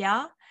show in a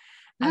year.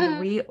 And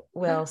we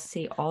will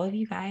see all of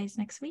you guys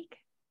next week.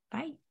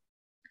 Bye.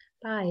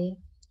 Bye.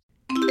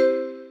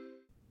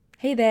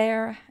 Hey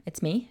there,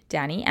 it's me,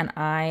 Danny, and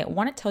I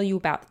want to tell you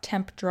about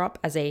Temp Drop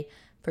as a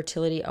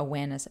fertility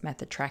awareness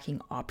method tracking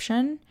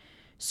option.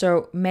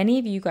 So many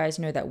of you guys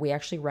know that we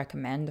actually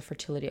recommend the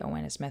fertility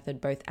awareness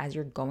method both as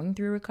you're going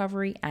through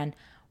recovery and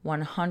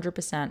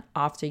 100%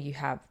 after you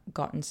have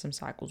gotten some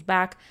cycles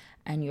back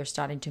and you're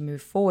starting to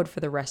move forward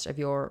for the rest of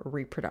your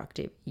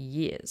reproductive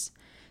years.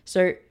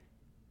 So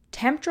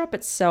Temp Drop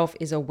itself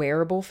is a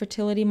wearable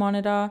fertility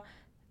monitor,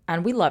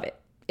 and we love it.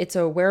 It's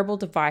a wearable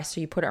device,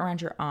 so you put it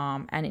around your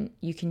arm, and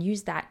you can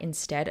use that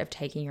instead of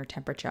taking your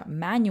temperature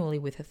manually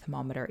with a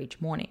thermometer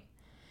each morning.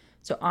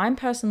 So I'm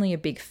personally a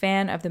big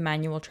fan of the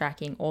manual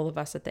tracking. All of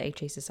us at the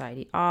HA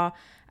Society are,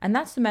 and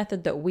that's the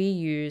method that we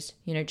use,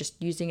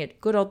 just using a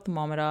good old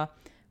thermometer.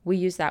 We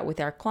use that with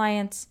our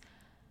clients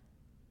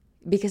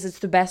because it's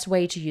the best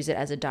way to use it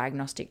as a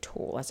diagnostic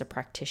tool as a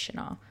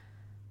practitioner.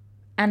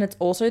 And it's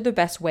also the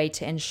best way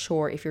to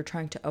ensure, if you're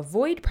trying to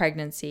avoid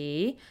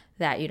pregnancy,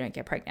 that you don't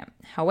get pregnant.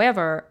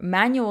 However,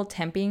 manual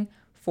temping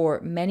for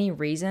many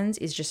reasons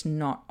is just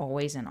not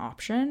always an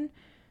option.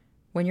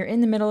 When you're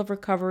in the middle of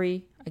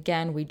recovery,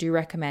 again, we do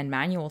recommend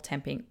manual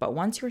temping, but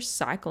once you're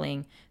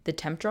cycling, the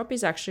Temp Drop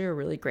is actually a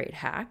really great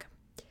hack.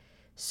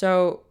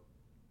 So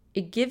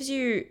it gives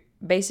you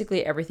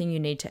basically everything you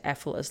need to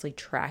effortlessly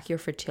track your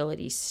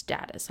fertility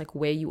status, like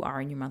where you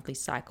are in your monthly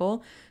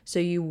cycle. So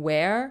you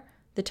wear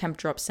the Temp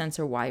Drop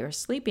sensor while you're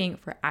sleeping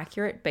for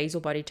accurate basal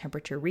body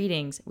temperature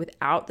readings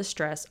without the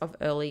stress of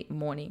early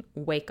morning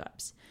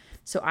wake-ups.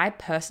 So I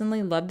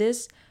personally love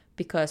this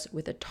because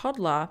with a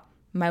toddler,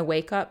 my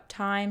wake-up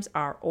times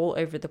are all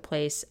over the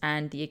place,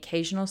 and the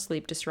occasional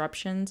sleep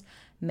disruptions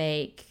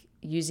make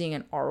using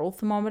an oral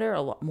thermometer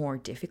a lot more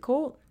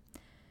difficult.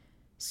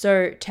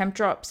 So Temp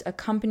Drop's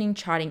accompanying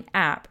charting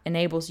app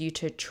enables you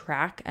to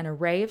track an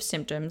array of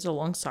symptoms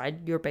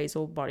alongside your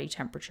basal body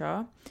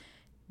temperature.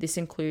 This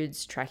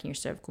includes tracking your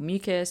cervical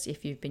mucus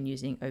if you've been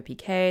using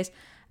OPKs,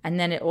 and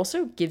then it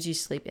also gives you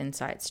sleep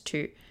insights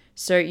too.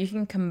 So you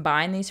can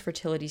combine these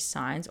fertility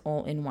signs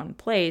all in one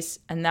place,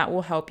 and that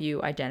will help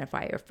you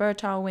identify your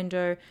fertile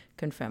window,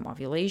 confirm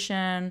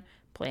ovulation,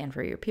 plan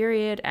for your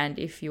period, and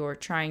if you're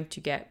trying to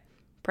get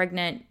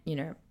pregnant,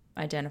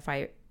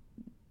 identify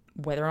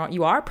whether or not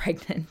you are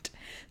pregnant.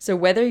 So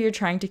whether you're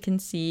trying to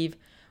conceive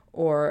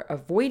or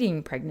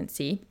avoiding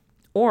pregnancy,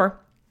 or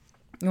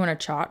you want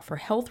to chart for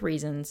health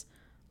reasons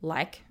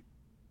like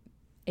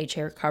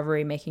HA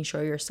recovery, making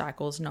sure your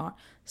cycle's not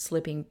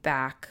slipping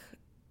back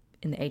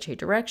in the HA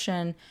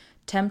direction,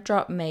 Temp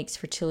Drop makes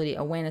fertility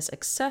awareness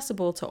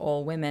accessible to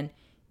all women,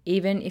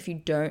 even if you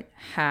don't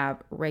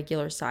have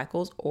regular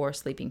cycles or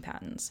sleeping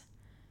patterns.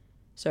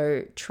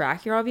 So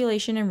track your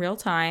ovulation in real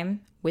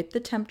time with the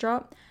Temp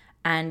Drop,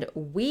 and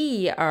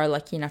we are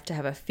lucky enough to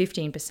have a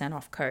 15%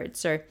 off code.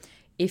 So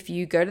if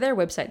you go to their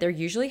website, they're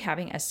usually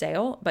having a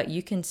sale, but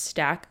you can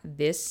stack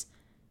this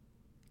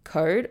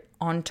code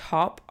on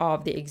top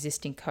of the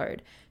existing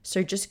code.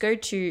 So just go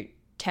to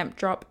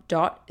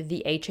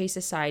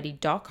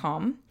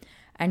tempdrop.thehasociety.com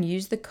and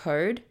use the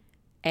code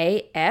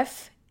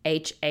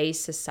AFHA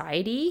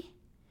Society.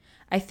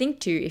 I think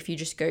too, if you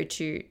just go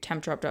to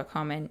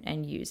tempdrop.com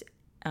and use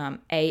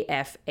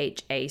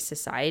AFHA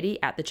Society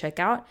at the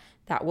checkout,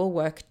 that will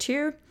work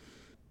too.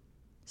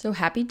 So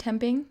happy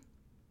temping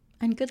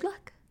and good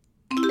luck.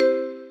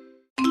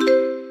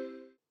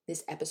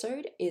 This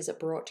episode is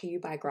brought to you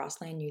by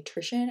Grassland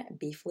Nutrition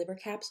beef liver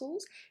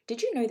capsules.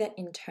 Did you know that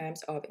in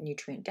terms of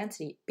nutrient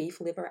density,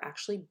 beef liver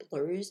actually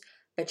blows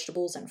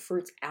vegetables and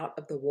fruits out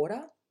of the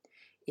water?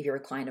 If you're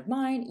a client of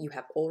mine, you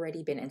have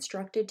already been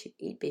instructed to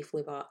eat beef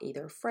liver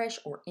either fresh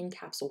or in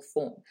capsule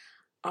form.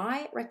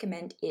 I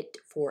recommend it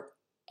for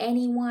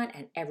anyone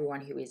and everyone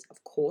who is,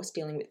 of course,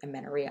 dealing with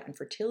amenorrhea and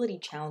fertility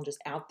challenges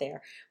out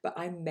there, but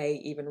I may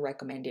even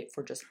recommend it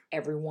for just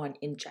everyone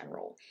in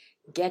general.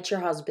 Get your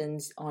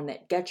husbands on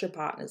it, get your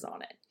partners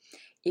on it.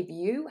 If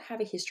you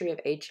have a history of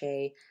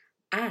HA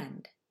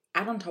and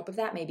add on top of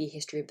that maybe a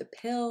history of the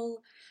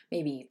pill,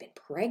 maybe you've been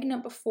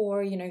pregnant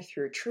before,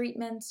 through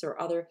treatments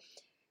or other,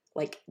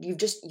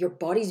 your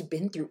body's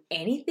been through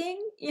anything,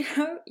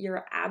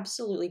 you're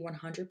absolutely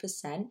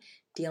 100%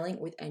 dealing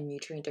with a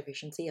nutrient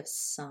deficiency of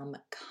some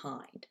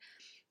kind.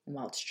 And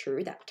while it's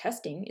true that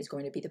testing is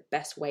going to be the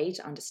best way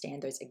to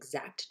understand those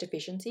exact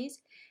deficiencies,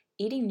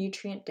 eating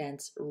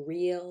nutrient-dense,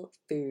 real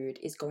food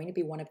is going to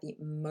be one of the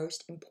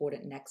most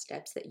important next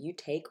steps that you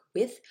take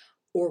with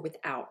or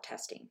without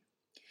testing.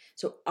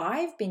 So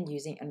I've been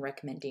using and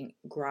recommending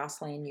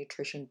Grassland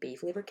Nutrition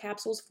beef liver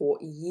capsules for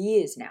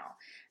years now.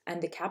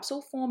 And the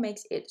capsule form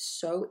makes it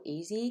so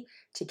easy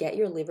to get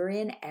your liver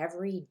in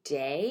every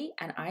day.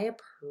 And I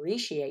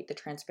appreciate the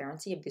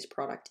transparency of this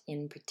product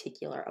in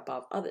particular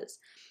above others.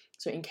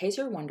 So in case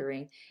you're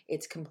wondering,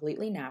 it's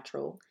completely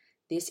natural.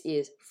 This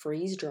is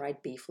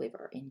freeze-dried beef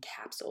liver in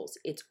capsules.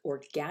 It's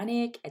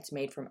organic, it's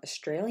made from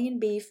Australian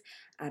beef,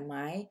 and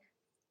my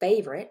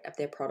favorite of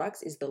their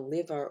products is the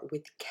liver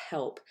with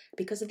kelp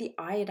because of the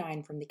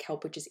iodine from the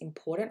kelp, which is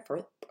important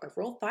for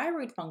overall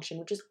thyroid function,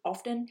 which is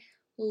often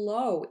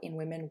low in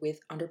women with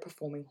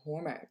underperforming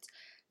hormones.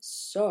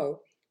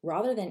 So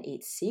rather than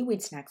eat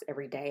seaweed snacks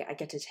every day, I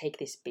get to take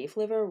this beef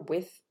liver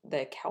with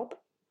the kelp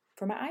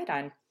for my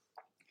iodine.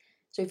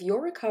 So if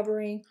you're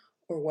recovering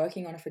or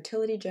working on a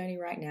fertility journey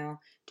right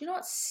now, do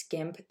not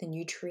skimp the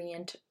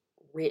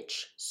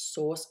nutrient-rich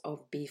source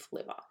of beef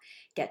liver.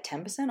 Get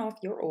 10% off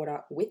your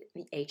order with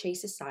the HA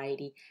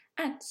Society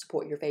and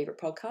support your favorite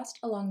podcast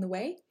along the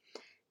way.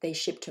 They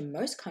ship to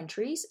most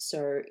countries,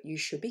 so you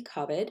should be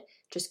covered.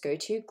 Just go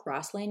to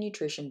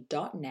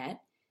grasslandnutrition.net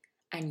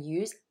and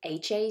use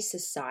HA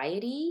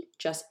Society,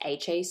 just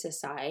HA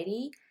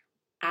Society,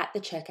 at the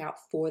checkout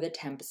for the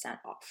 10%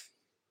 off.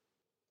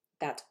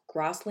 That's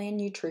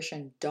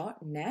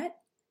grasslandnutrition.net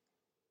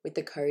with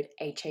the code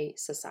HA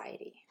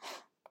Society.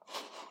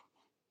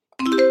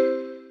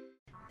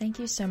 Thank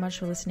you so much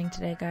for listening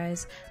today,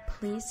 guys.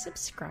 Please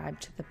subscribe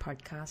to the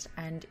podcast,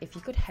 and if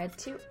you could head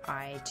to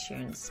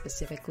iTunes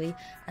specifically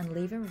and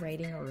leave a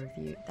rating or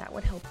review, that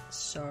would help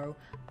so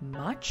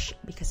much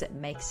because it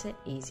makes it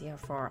easier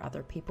for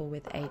other people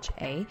with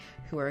HA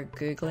who are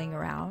Googling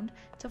around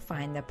to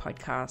find the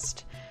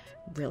podcast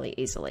really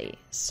easily.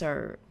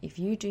 So if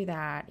you do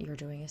that, you're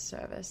doing a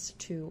service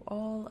to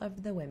all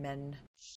of the women